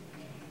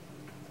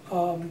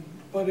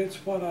 but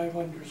it's what I've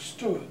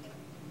understood.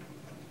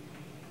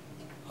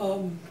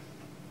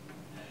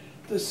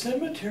 The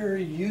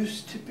cemetery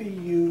used to be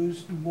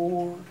used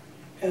more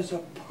as a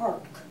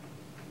park.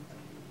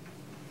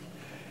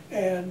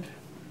 And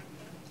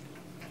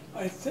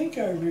I think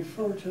I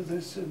refer to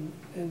this in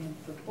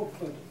the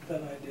booklet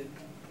that I did.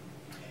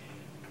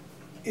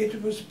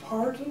 It was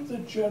part of the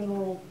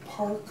general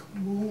park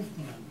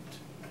movement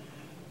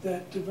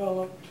that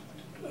developed,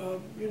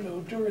 you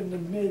know, during the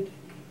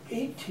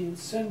mid-18th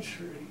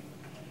century,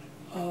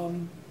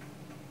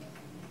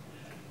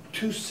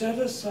 to set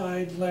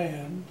aside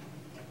land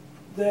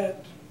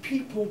that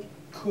people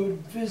could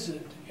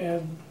visit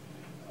and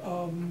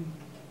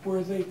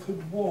where they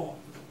could walk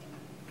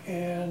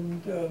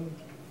and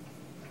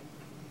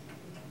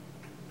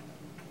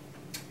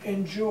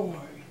enjoy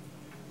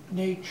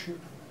nature,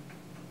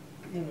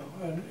 you know,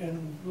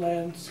 and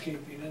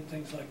landscaping and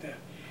things like that.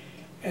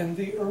 And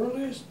the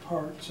earliest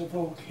parts of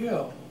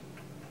Oakhill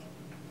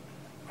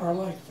are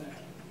like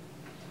that.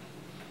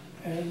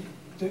 And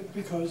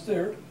because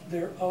they're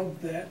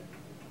of that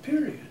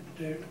period.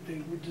 They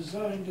were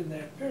designed in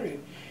that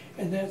period.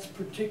 And that's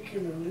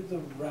particularly the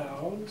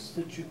rounds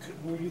that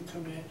where you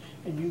come in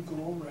and you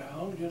go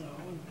around, you know,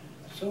 and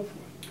so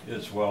forth.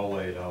 It's well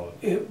laid out.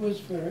 It was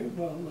very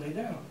well laid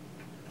out.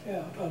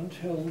 Yeah,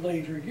 until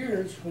later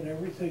years when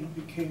everything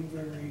became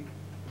very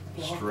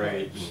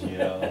Straight, and,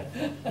 yeah,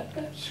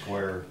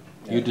 square.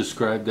 You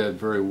described that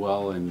very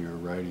well in your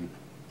writing.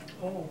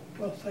 Oh,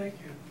 well, thank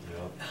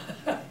you.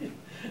 Yeah.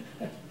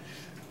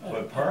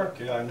 But park,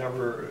 yeah, I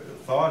never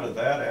thought of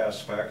that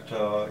aspect. You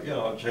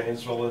know,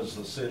 Janesville is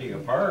the city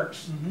of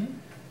parks.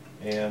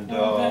 Mm-hmm. And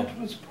well, that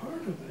was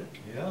part of it.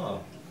 yeah.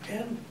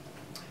 And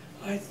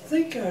I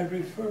think I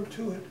refer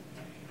to it,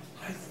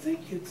 I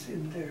think it's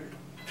in there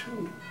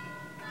too,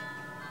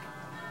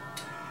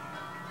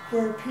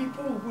 where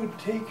people would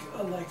take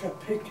like a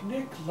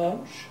picnic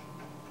lunch.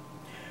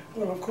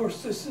 Well, of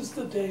course, this is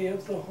the day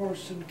of the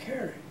horse and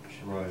carriage.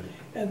 Right.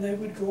 And they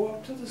would go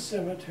up to the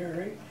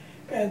cemetery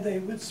and they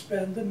would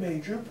spend the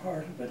major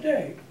part of the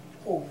day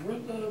over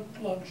the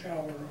lunch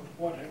hour or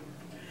whatever.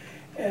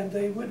 And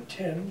they would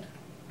tend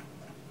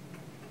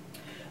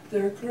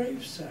their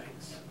grave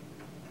sites.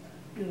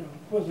 You know,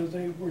 whether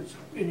they were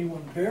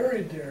anyone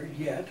buried there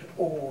yet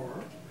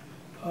or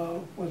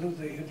whether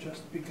they had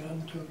just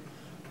begun to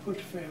put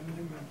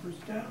family members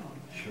down.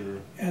 Sure.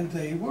 And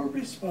they were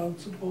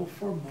responsible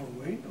for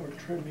mowing or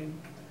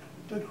trimming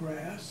the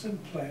grass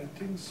and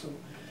planting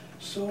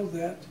so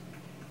that,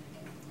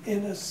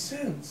 in a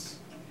sense,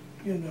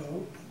 you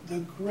know, the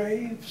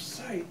grave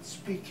sites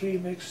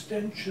became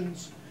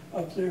extensions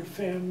of their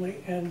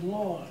family and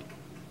lawn.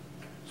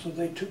 So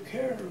they took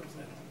care of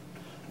them.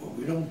 Well,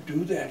 we don't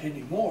do that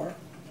anymore,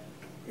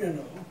 you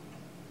know,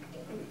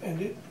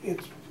 and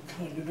it's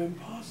kind of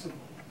impossible,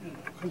 you know,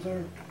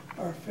 because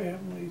our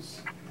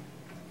families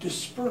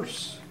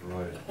disperse.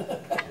 Right.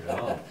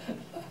 Yeah.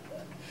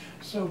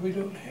 So we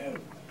don't have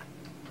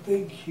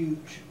big,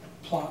 huge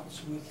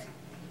plots with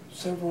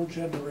several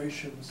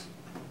generations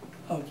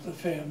of the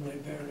family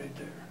buried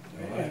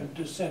there, Right. and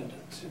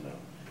descendants, you know,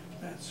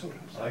 that sort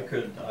of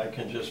thing. I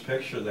can just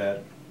picture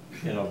that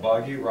in a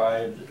buggy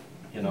ride,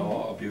 you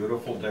know, a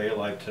beautiful day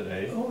like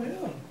today, Oh,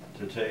 yeah.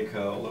 to take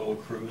a little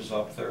cruise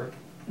up there.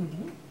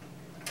 Mm-hmm.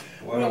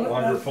 What Well, a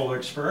wonderful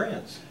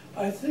experience.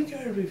 I think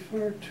I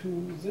refer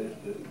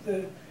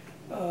to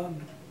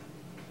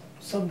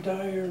some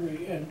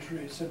diary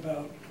entries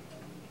about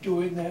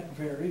doing that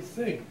very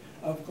thing,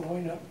 of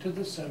going up to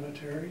the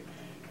cemetery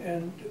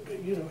and,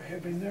 you know,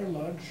 having their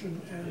lunch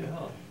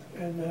Yeah.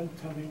 and then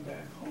coming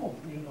back home,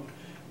 you know.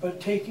 But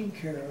taking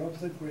care of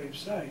the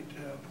gravesite,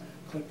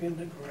 clipping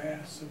the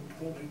grass and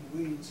pulling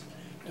weeds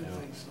and Yeah.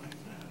 things like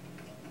that,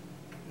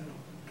 you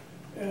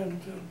know.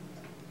 And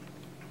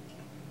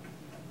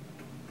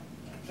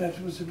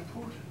that was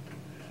important.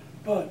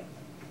 But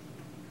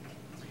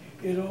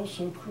it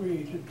also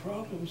created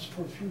problems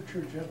for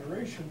future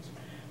generations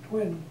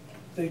when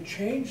they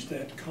changed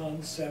that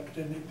concept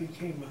and it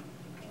became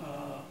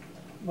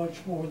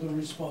much more the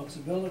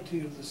responsibility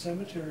of the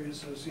Cemetery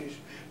Association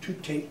to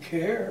take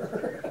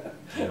care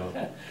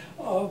Yeah.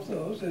 of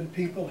those. And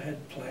people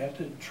had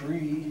planted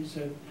trees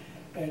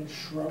and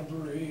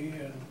shrubbery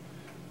and,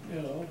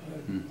 you know,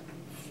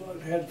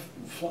 had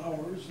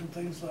flowers and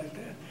things like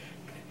that.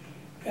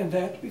 And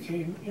that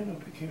became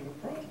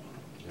a problem.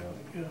 Yeah.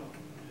 You know,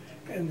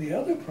 and the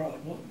other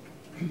problem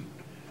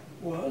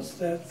was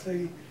that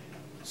the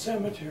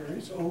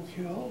cemeteries,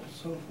 Oakhill,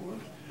 so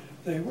forth,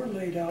 they were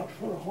laid out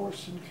for a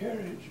horse and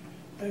carriage.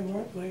 They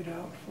weren't laid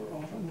out for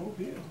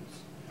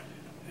automobiles,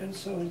 and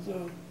so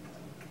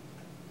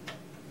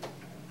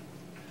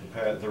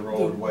The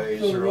roadways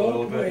the are a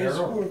little bit roadways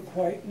narrow. were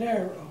quite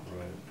narrow.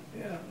 Right.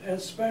 Yeah,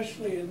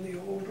 especially in the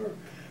older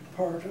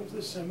part of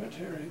the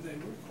cemetery, they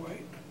were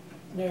quite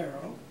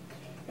narrow,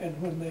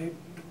 and when they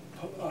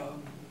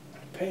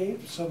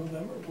paved some of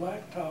them or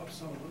blacktopped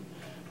some of them,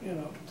 you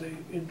know, they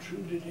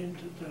intruded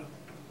into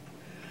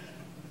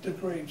the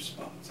grave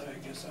spots, I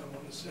guess I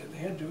want to say. They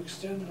had to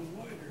extend them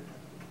wider.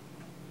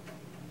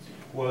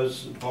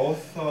 Was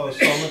both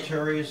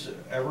cemeteries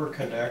ever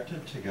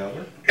connected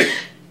together?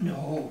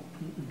 No.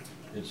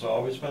 It's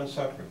always been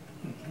separate.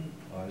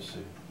 Mm-hmm. I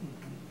see.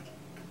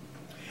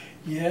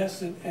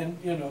 Yes, and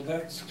you know,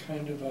 that's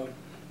kind of a...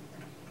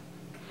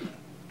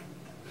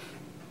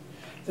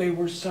 They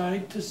were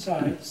side to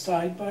side,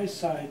 side by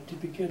side to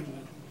begin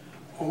with.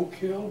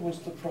 Oakhill was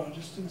the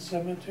Protestant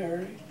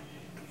cemetery,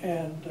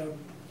 and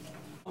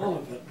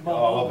Olivet, Mount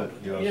Olivet,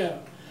 yes. yeah,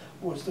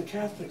 was the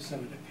Catholic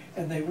cemetery,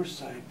 and they were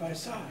side by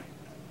side.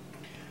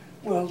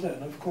 Well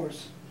then, of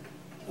course,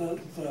 the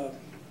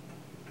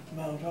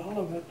Mount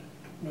Olivet,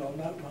 no,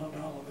 not Mount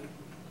Olivet,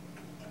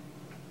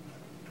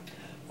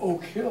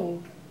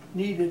 Oakhill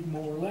needed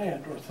more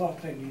land, or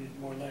thought they needed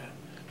more land,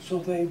 so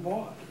they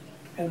bought,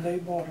 and they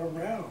bought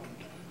around.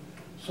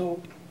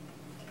 So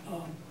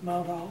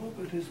Mount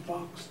Olivet is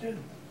boxed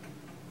in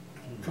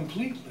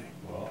completely.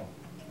 Wow.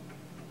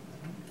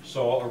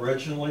 So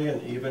originally,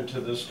 and even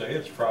to this day,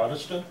 it's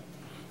Protestant,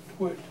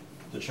 What?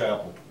 the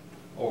chapel,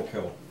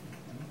 Oakhill.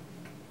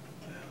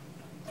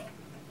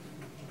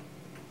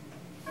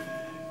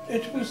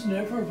 It was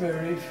never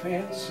very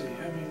fancy.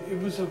 I mean,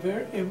 it was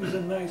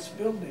a nice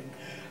building,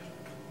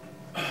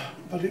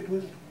 but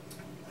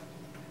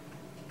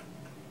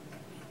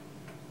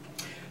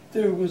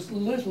there was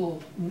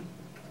little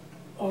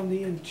on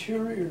the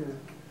interior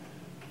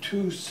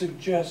to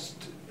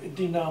suggest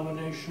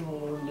denominational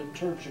or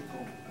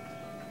liturgical.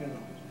 You know,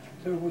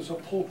 there was a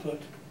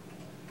pulpit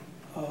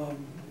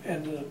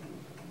and a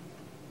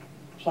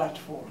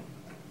platform.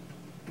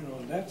 You know,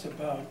 and that's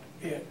about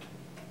it.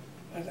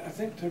 I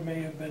think there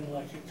may have been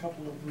like a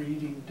couple of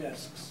reading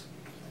desks.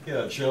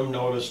 Yeah, Jim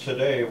noticed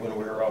today when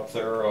we were up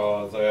there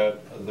that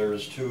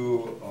there's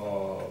two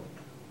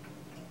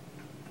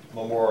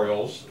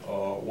memorials.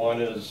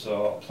 One is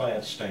a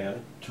plant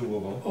stand, two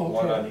of them, Okay.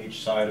 one on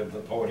each side of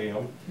the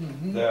podium.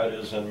 That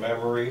is in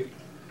memory,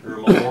 or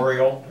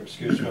memorial,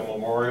 excuse me,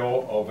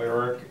 memorial of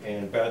Eric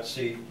and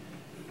Betsy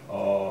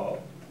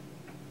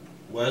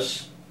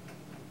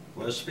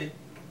Westby.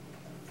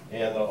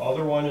 And the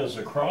other one is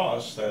a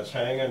cross that's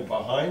hanging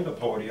behind the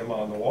podium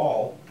on the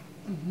wall,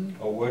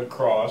 a wood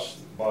cross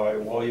by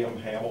William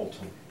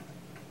Hamilton.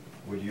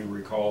 Would you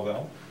recall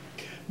that?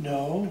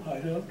 No, I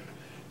don't.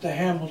 The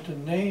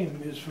Hamilton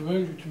name is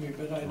familiar to me,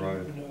 but I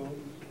Right. don't know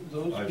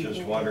those I people.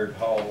 just wondered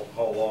how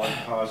long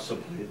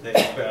possibly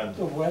they've been.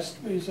 The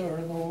Westbys are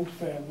an old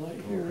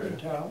family here in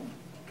Okay. town,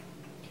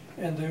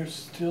 and there's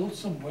still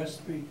some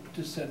Westby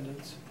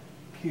descendants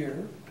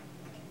here.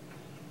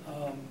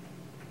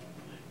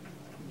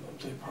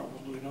 They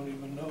probably don't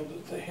even know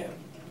that they have.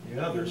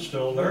 Yeah, they're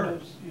still there.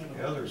 windows, you know.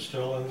 Yeah, they're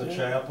still in the Yeah.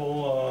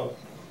 chapel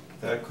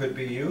that could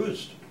be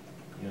used.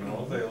 You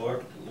know, they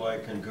look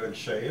like in good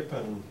shape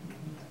and,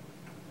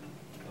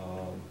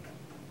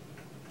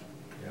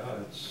 yeah,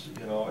 it's,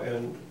 you know,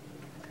 and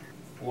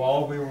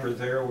while we were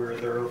there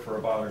for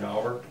about an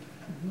hour.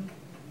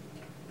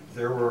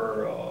 There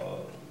were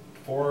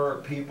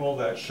 4 people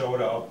that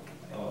showed up,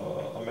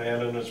 a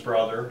man and his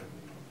brother,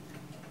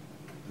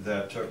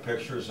 that took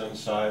pictures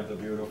inside the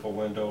beautiful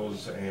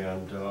windows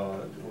and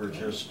were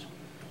just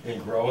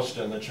engrossed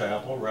in the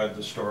chapel, read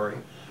the story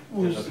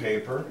in the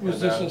paper.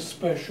 Was and this then a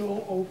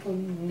special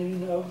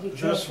opening of the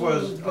chapel? This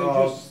was, or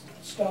they just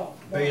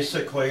stopped?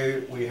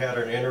 basically, we had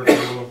an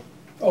interview,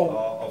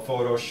 Oh, a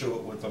photo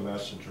shoot with the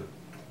messenger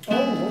oh,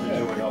 to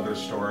do okay. another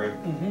story,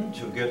 Mhm.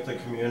 to get the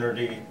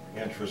community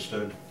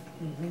interested.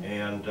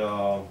 And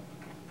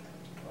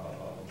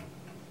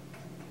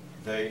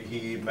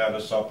he met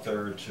us up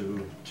there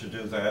to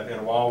do that.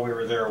 And while we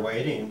were there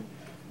waiting,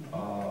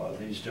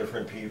 these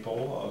different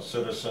people,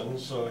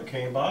 citizens,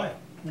 came by.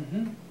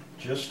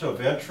 Just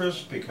of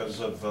interest because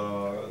of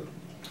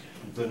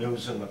the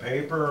news in the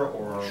paper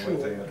or what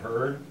they had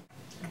heard.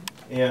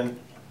 And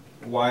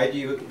why do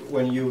you,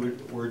 when you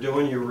were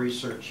doing your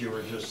research, you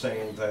were just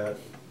saying that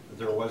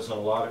there wasn't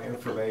a lot of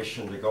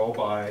information to go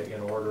by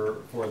in order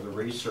for the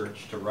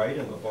research to write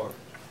in the book.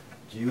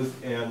 Do you,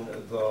 and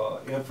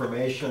the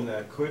information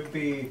that could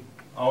be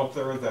out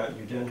there that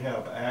you didn't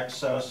have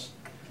access,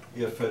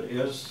 if it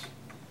is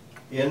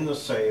in the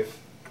safe,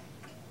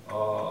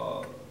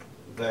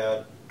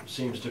 that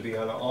seems to be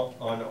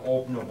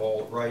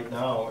unopenable right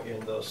now in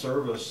the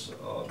service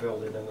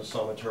building in the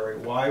cemetery,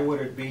 why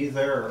would it be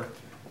there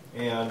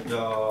and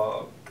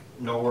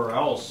nowhere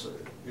else?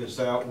 Is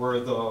that where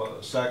the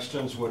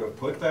sextons would have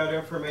put that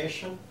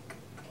information?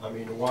 I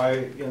mean, why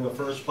in the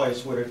first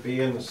place would it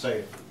be in the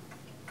safe?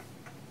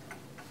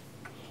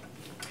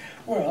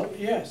 Well,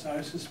 yes,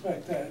 I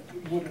suspect that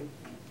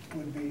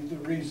would be the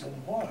reason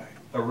why.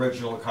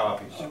 Original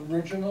copies.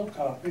 Original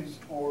copies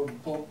or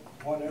book,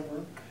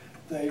 whatever,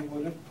 they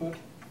would have put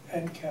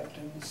and kept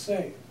in the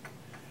safe.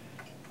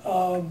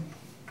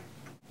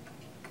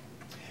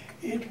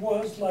 It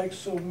was, like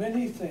so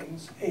many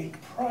things, a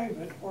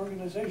private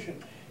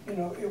organization. You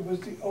know, it was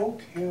the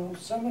Oakhill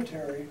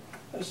Cemetery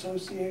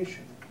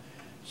Association.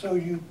 So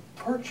you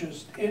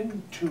purchased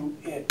into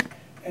it,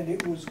 and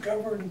it was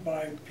governed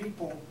by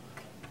people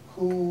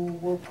who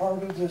were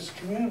part of this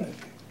community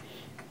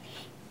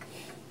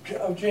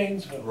of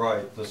Janesville.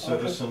 Right, the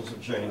citizens of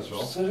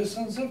Janesville.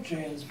 Citizens of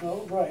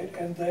Janesville, right,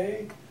 and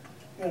they,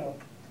 you know,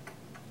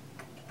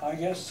 I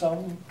guess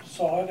some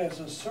saw it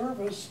as a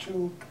service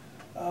to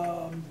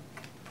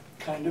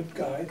kind of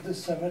guide the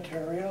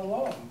cemetery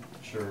along.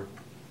 Sure.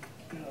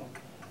 You know,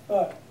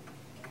 but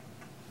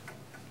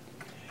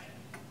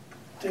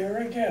there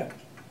again,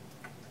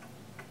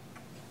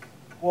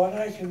 what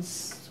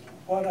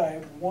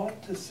I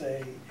want to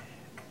say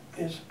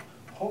is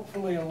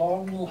hopefully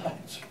along the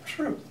lines of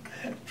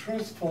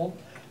truthful,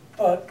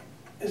 but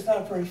it's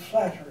not very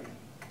flattering.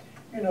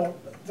 You know,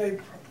 they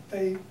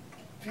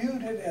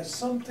viewed it as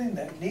something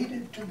that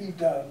needed to be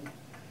done,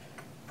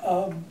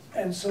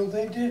 and so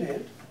they did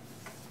it,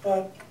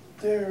 but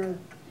their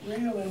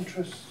real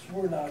interests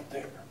were not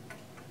there.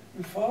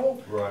 You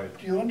follow? Right.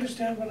 Do you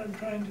understand what I'm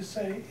trying to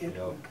say?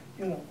 Yep.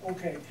 You know,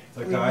 okay.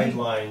 The we need-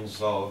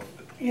 guidelines of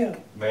Yeah,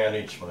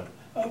 management.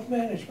 Of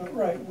management,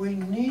 right. We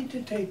need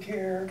to take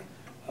care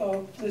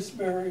of this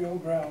burial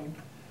ground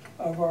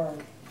of our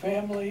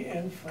family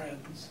and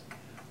friends.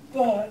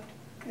 But,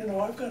 you know,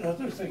 I've got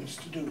other things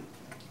to do.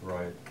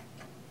 Right.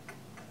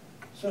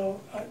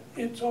 So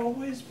it's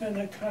always been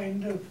a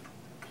kind of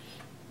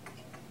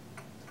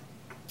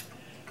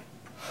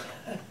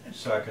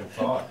Second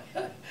thought.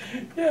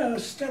 yeah, a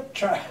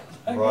stepchild.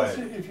 I Right.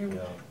 guess if you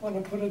Yeah.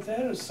 want to put it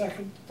that, a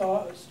second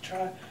thought.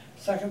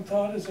 Second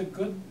thought is a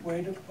good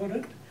way to put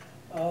it.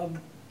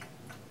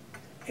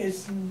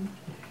 It's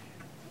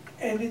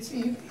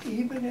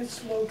even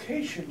its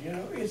location. You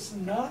know, it's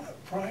not a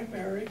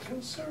primary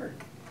concern.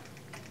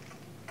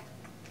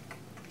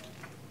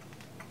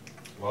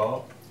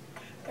 Well,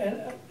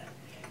 And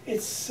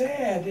it's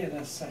sad in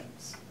a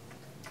sense.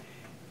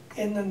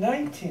 In the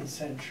 19th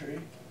century,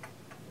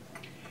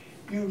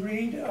 you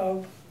read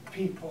of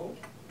people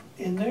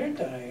in their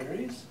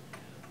diaries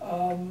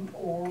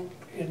or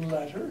in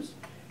letters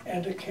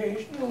and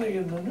occasionally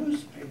in the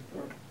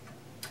newspaper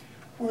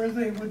where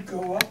they would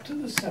go up to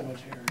the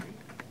cemetery.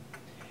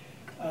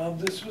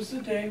 This was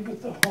the day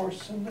with the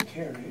horse and the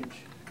carriage,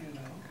 you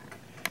know,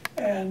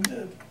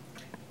 and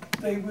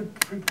they would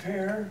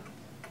prepare.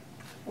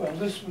 Well,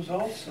 this was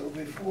also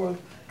before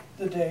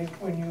the day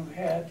when you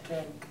had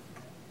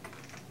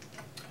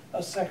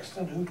a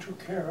sexton who took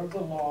care of the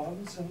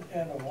lawns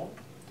and all.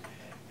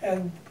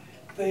 And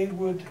they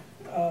would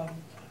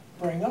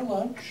bring a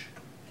lunch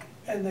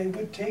and they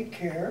would take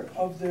care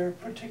of their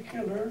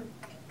particular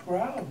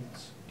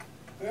grounds,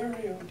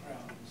 burial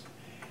grounds,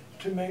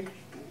 to make,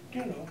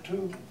 you know,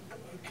 to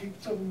keep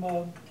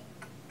them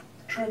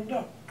trimmed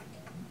up.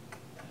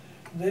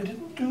 They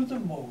didn't do the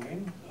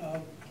mowing.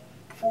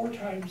 4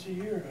 times a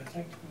year, I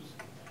think it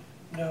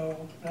was,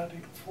 no, not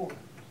even 4,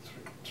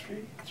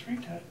 three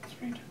times,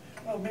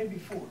 well, maybe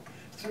 4.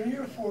 3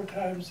 or 4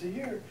 times a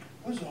year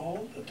was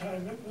all the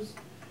time it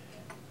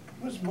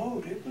was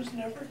mowed. It was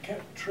never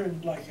kept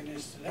trimmed like it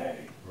is today.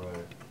 right.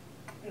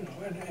 You know,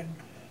 and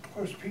of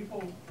course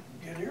people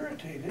get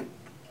irritated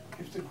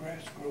if the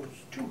grass grows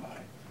too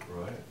high,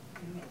 Right.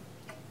 you know,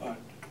 but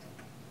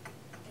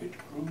it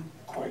grew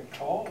quite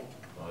tall.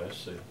 I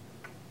see.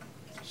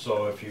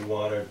 So if you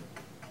wanted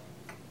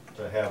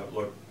to have it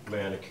look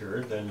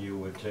manicured, then you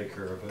would take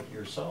care of it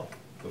yourself.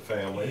 The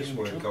families You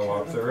would took go care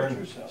up of there it and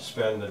yourself.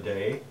 spend the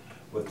day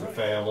with the Right.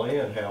 family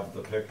and have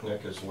the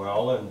picnic as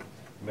well and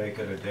make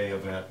it a day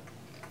event.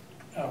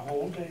 A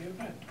whole day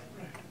event,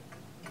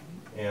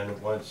 right.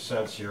 And once,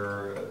 since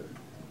you're,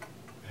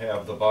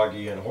 have the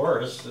buggy and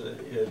horse,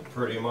 it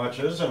pretty much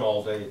is an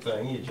all-day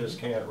thing. You just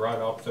can't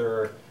run up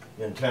there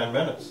in 10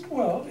 minutes.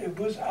 Well, it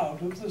was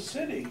out of the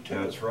city too.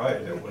 That's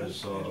right, it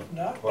was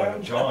not quite a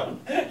downtown.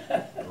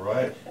 jaunt.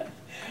 Right,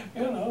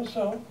 You know,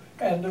 so,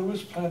 and there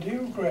was plenty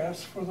of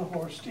grass for the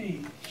horse to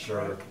eat.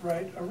 Sure.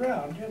 Right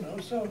around, you know,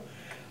 so,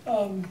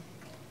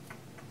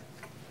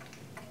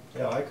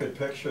 yeah, I could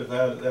picture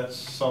that. That's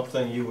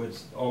something you would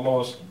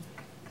almost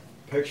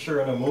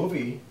picture in a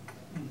movie,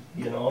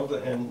 you know,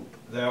 and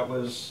that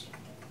was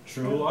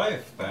true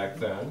life back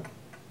then.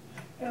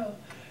 yeah,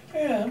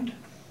 and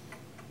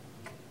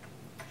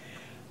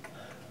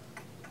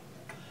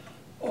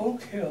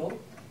Oakhill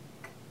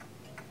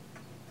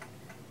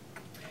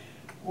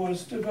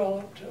was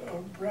developed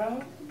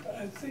around,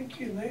 I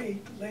think in the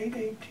late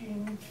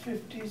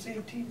 1850s,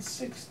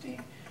 1860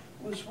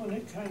 was when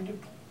it kind of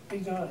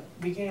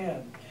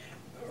began,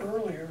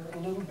 earlier a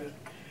little bit.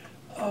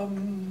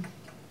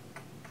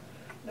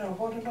 Now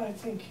what am I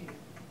thinking?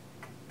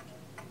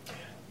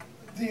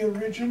 The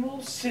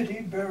original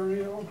city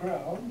burial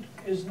ground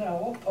is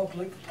now a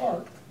public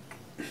park.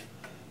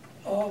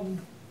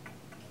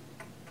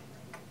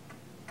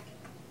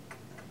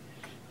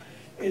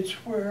 It's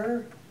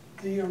where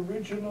the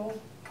original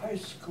high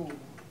school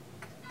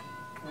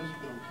was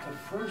built, the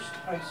first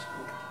high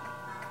school.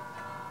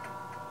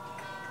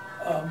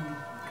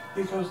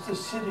 Because the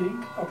city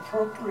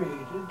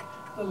appropriated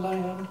the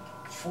land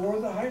for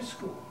the high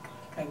school,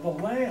 and the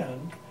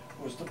land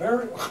was the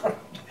burial ground.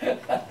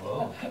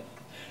 Oh,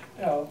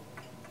 Now,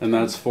 And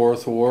that's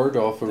 4th Ward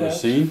off of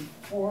that's Racine?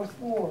 4th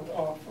Ward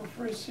off of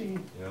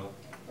Racine, yeah,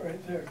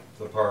 right there,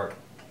 the park.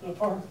 the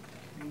park,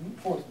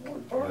 4th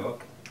Ward Park.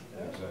 Yep,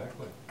 Yeah.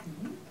 exactly.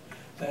 Mhm.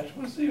 That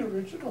was the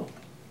original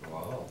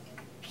Wow.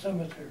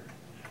 cemetery.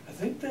 I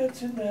think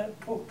that's in that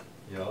book.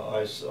 Yeah,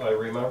 I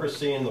remember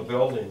seeing the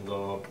building,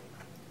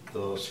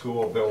 the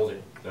school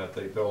building that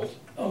they built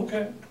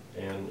Okay,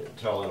 and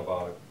telling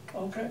about it.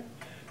 okay,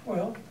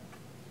 well,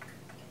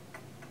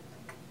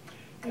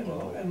 you know,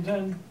 Wow. and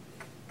then,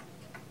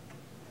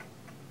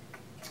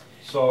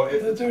 So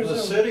There's the a-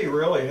 city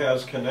really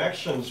has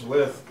connections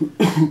with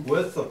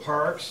the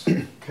parks,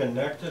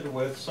 connected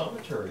with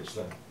cemeteries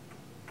then,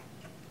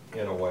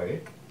 in a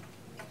way.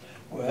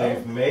 well,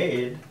 They've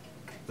made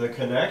the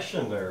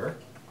connection there.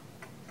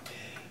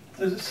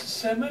 the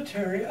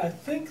cemetery, I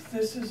think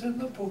this is in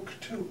the book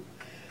too.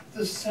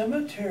 The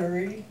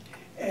cemetery,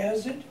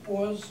 as it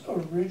was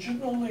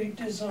originally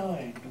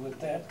designed with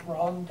that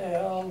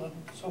rondel and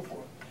so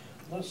forth,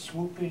 the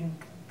swooping,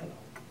 you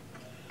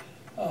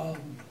know,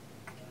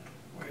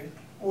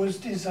 was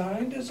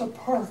designed as a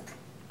park,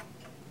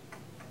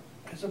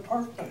 as a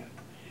parkland.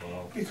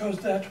 Wow. Because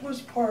that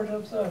was part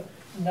of the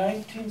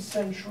 19th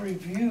century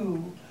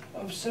view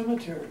of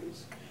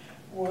cemeteries,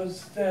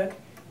 was that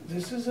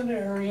this is an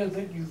area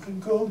that you can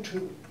go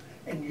to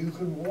and you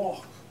can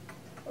walk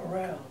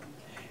around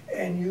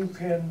and you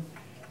can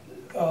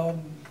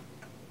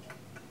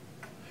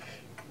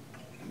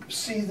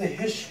see the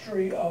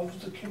history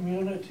of the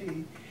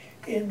community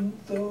in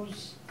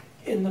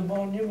the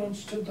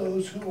monuments to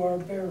those who are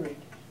buried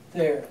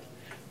there.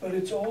 But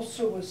it's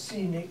also a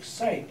scenic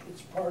site.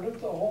 It's part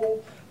of the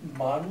whole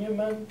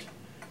monument.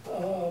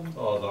 Oh,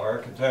 the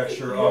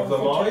architecture of the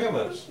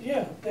monuments.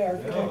 Yeah, the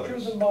architecture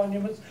of the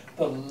monuments,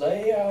 the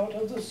layout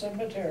of the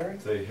cemetery.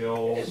 The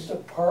hills. The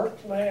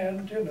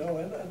parkland, you know,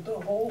 and the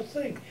whole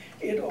thing.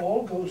 It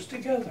all goes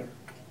together.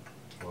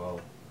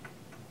 Wow.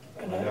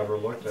 And I never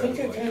looked at it I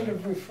think like I kind that.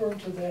 of referred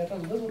to that a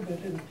little bit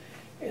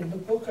in the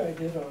book I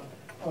did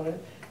on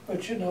it.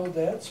 But you know,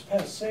 that's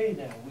passé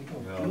now. We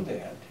don't do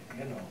that,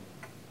 you know.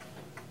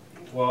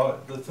 Well,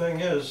 the thing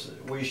is,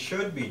 we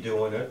should be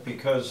doing it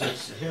because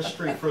it's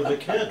history for the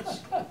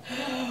kids.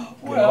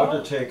 You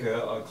know, to take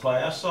a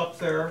class up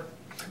there.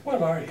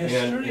 Well, our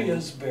history and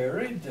is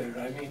buried there.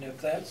 I mean, if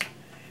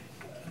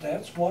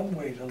that's one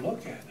way to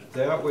look at it.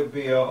 That would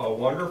be a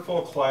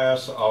wonderful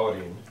class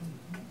outing.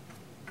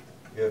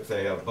 If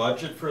they have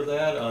budget for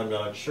that, I'm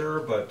not sure,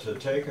 but to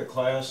take a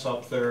class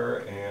up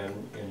there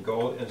and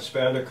go and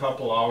spend a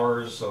couple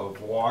hours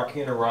of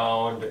walking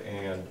around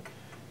and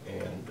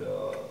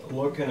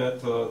looking at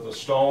the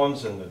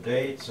stones and the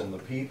dates and the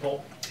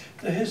people.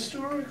 The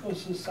Historical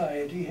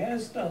Society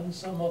has done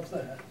some of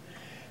that,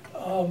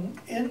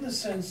 in the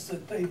sense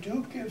that they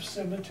do give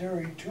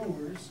cemetery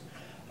tours.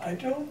 I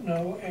don't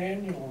know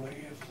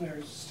annually if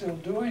they're still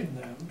doing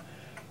them,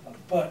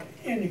 but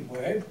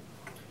anyway,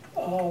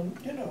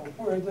 you know,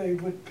 where they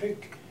would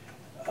pick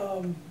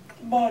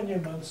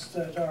monuments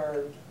that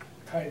are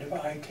kind of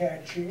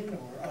eye-catching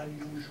or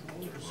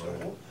unusual or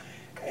so,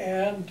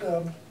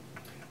 and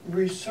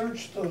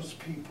research those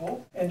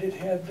people, and it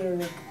had their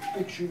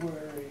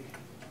obituary.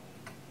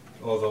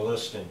 Oh, the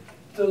listing.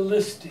 The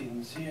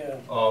listings, yeah.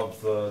 Of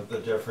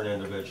the different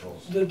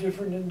individuals. The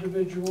different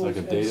individuals Like a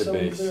and some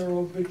of database. their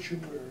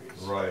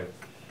obituaries. Right.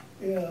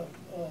 Yeah.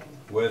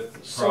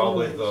 With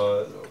probably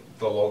the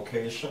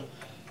location.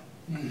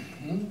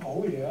 Mm-hmm.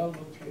 Oh yeah,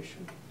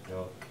 location.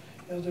 Yeah.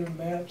 Yeah, their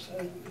maps.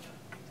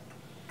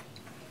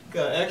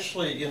 Yeah,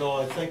 actually, you know,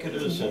 I think it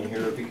is in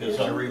here because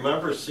I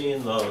remember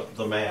seeing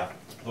the map,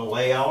 the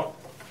layout.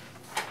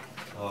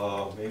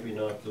 Maybe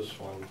not this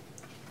one.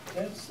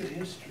 That's the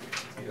history.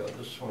 Yeah,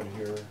 this one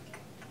here.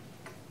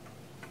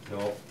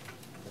 No.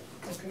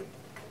 Okay.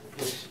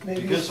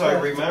 Maybe because I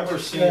remember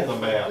seeing the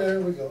map.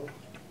 There we go.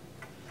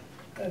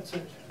 That's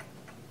it.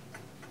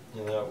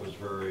 And that was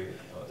very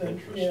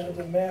interesting. Yeah,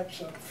 the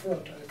map's up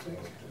front, I think.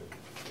 Okay.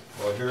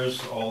 Well,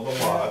 here's all the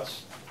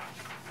lots,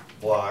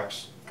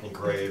 blocks, and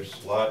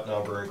graves, lot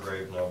number and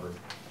grave number.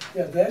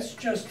 Yeah, that's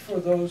just for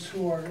those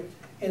who are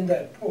in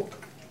that book.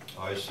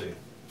 I see.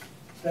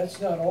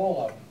 That's not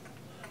all of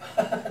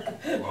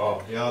them.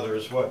 Wow, yeah,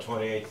 there's what,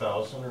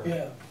 28,000 or?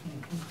 Yeah.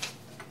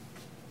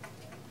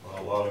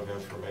 A lot of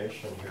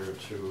information here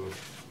too.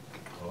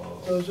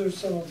 Those are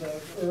some of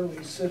the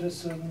early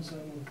citizens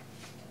and.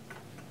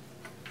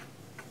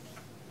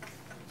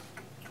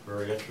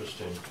 Very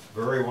interesting.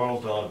 Very well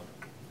done.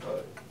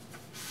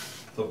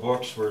 The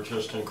books were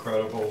just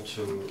incredible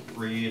to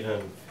read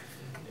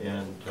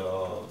and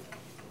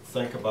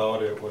think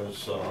about. It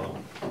was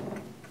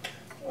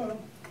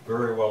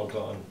very well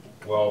done,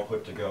 well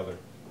put together.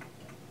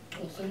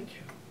 Well, thank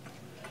you.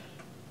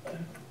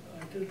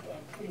 I put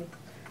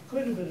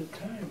quite a bit of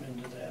time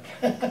into that.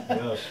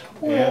 Yes.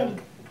 Well,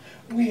 And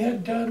we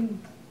had done,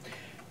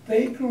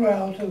 they grew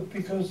out of,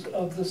 because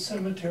of the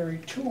cemetery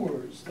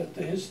tours that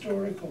the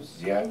Historical,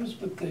 see, I was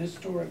with the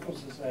Historical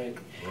Society.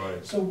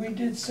 right. So we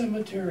did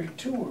cemetery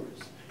tours,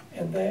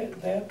 and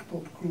that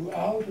book grew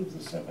out of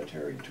the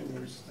cemetery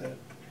tours that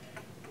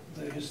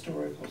the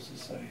Historical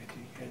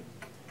Society had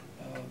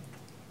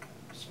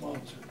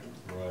sponsored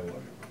or Right.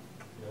 whatever.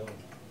 Yeah.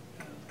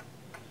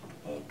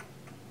 But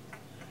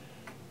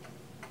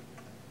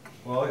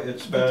Well,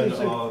 it's But been.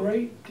 there's a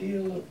great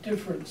deal of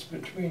difference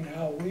between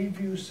how we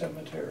view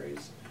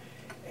cemeteries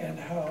and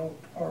how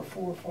our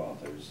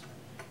forefathers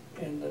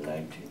in the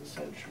 19th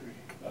century,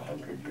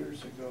 100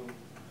 years ago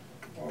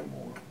or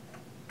more,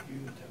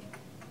 viewed them.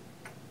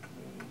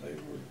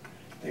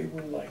 They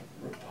were like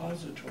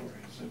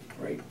repositories of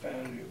great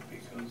value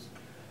because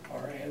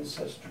our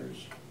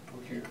ancestors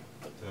were here.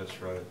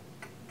 That's right.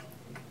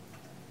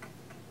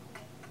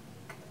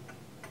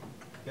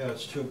 Yeah,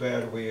 it's too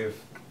bad we've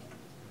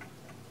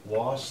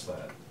lost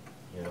that,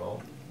 you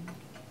know?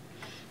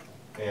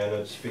 And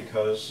it's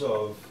because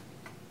of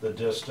the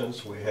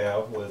distance we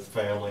have with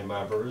family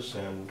members,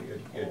 and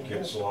it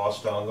gets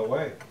lost on the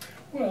way.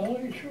 Well,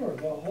 sure,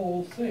 the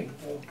whole thing,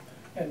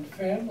 and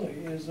family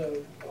is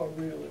a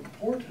real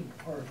important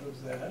part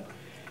of that,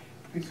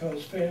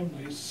 because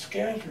families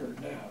scatter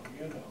now,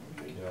 you know.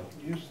 It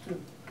used to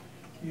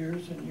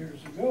years and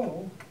years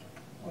ago,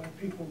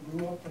 people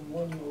grew up in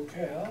one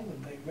locale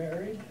and they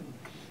married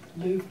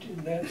and lived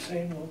in that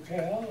same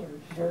locale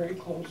or very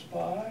close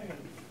by,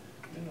 and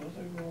you know,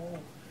 they were all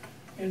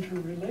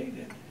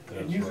interrelated.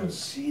 That's and you can right.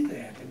 see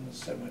that in the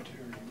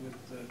cemetery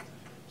with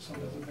some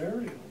of the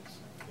burials.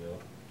 Yeah.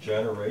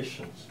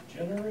 Generations.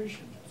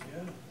 Generations,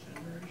 yeah,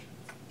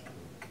 generations.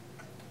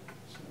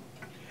 So,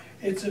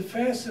 it's a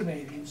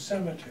fascinating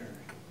cemetery,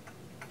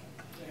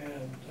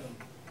 and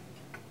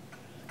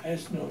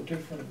it's no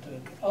different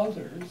than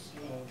others.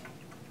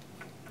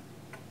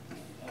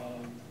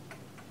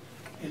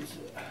 It's,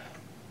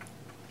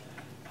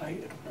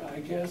 I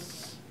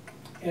guess,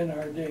 in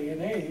our day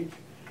and age,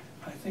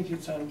 I think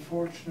it's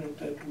unfortunate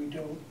that we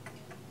don't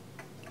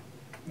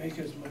make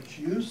as much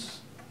use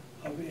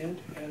of it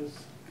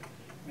as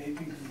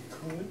maybe we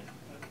could,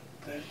 but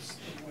that's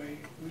the way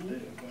we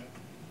live.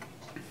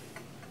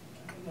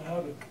 I don't know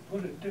how to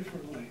put it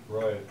differently.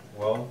 Right.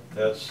 Well,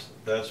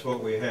 that's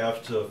what we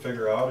have to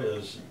figure out,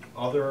 is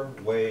other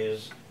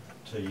ways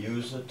to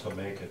use it, to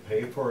make it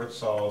pay for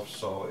itself,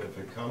 so if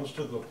it comes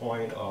to the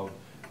point of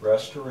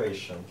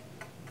restoration,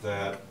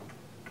 that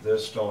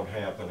this don't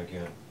happen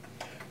again.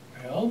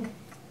 Well,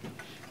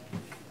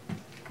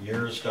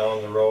 Years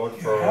down the road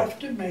you for... have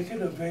to make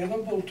it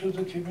available to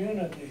the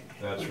community.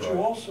 That's but right.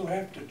 you also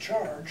have to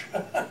charge.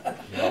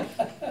 Yeah.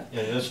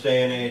 In this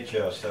day and age,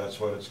 yes, that's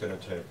what it's going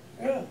to take.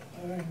 Yeah,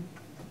 I mean,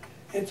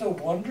 it's a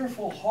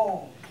wonderful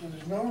hall.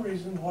 There's no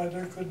reason why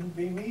there couldn't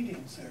be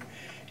meetings there.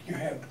 You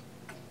have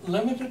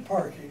limited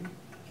parking,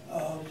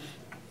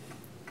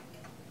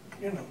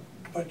 you know,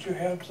 but you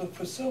have the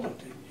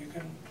facility. You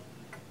can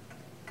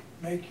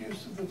make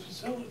use of the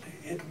facility.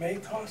 It may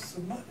cost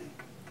some money.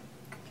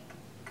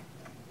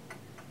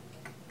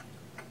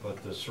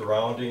 But the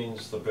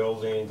surroundings, the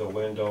building, the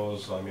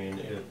windows, I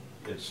mean,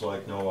 it's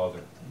like no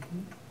other.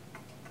 Mm-hmm.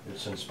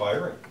 It's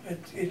inspiring.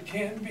 It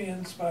can be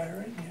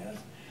inspiring, yes.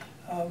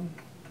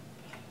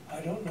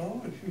 I don't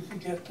know if you could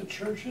get the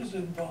churches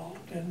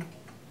involved in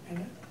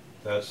it.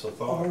 That's the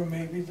thought. Or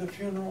maybe the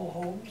funeral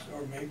homes,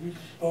 or maybe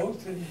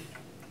both, and,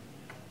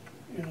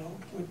 you know,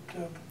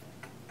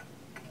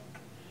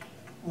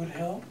 would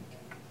help.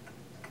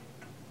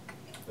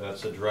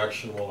 That's a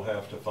direction we'll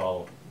have to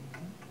follow.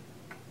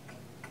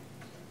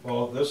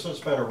 Well, this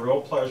has been a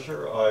real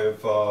pleasure.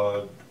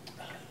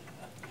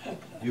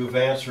 You've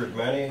answered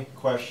many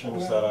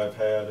questions that I've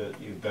had.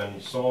 You've been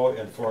so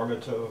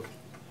informative.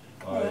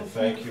 Well,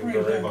 Thank you feel free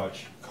very to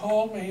much.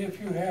 Call me if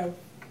you have,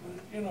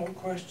 you know,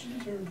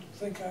 questions or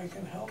think I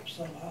can help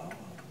somehow.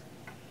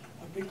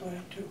 I'd be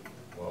glad to.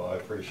 Well, I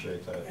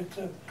appreciate that.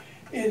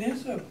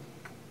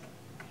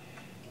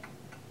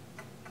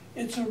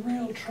 It's a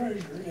real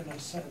treasure in a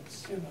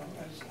sense, you know,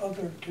 as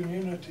other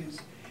communities,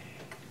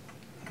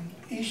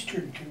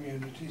 Eastern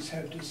communities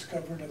have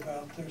discovered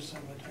about their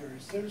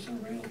cemeteries. There's a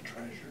real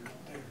treasure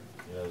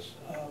there. Yes.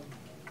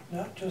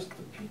 Not just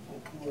the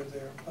people who are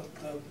there, but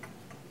the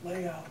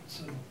layouts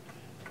and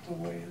the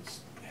way it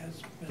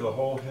has been. The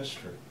whole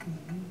history.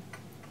 Mm-hmm.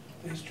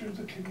 The history of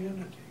the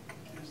community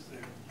is there.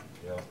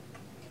 Yeah.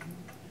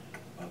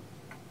 But,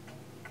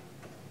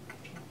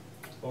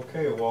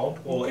 Okay, well,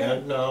 we'll Okay.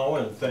 end now,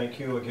 and thank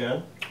you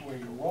again. well,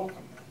 you're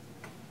welcome.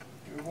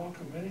 You're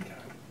welcome anytime.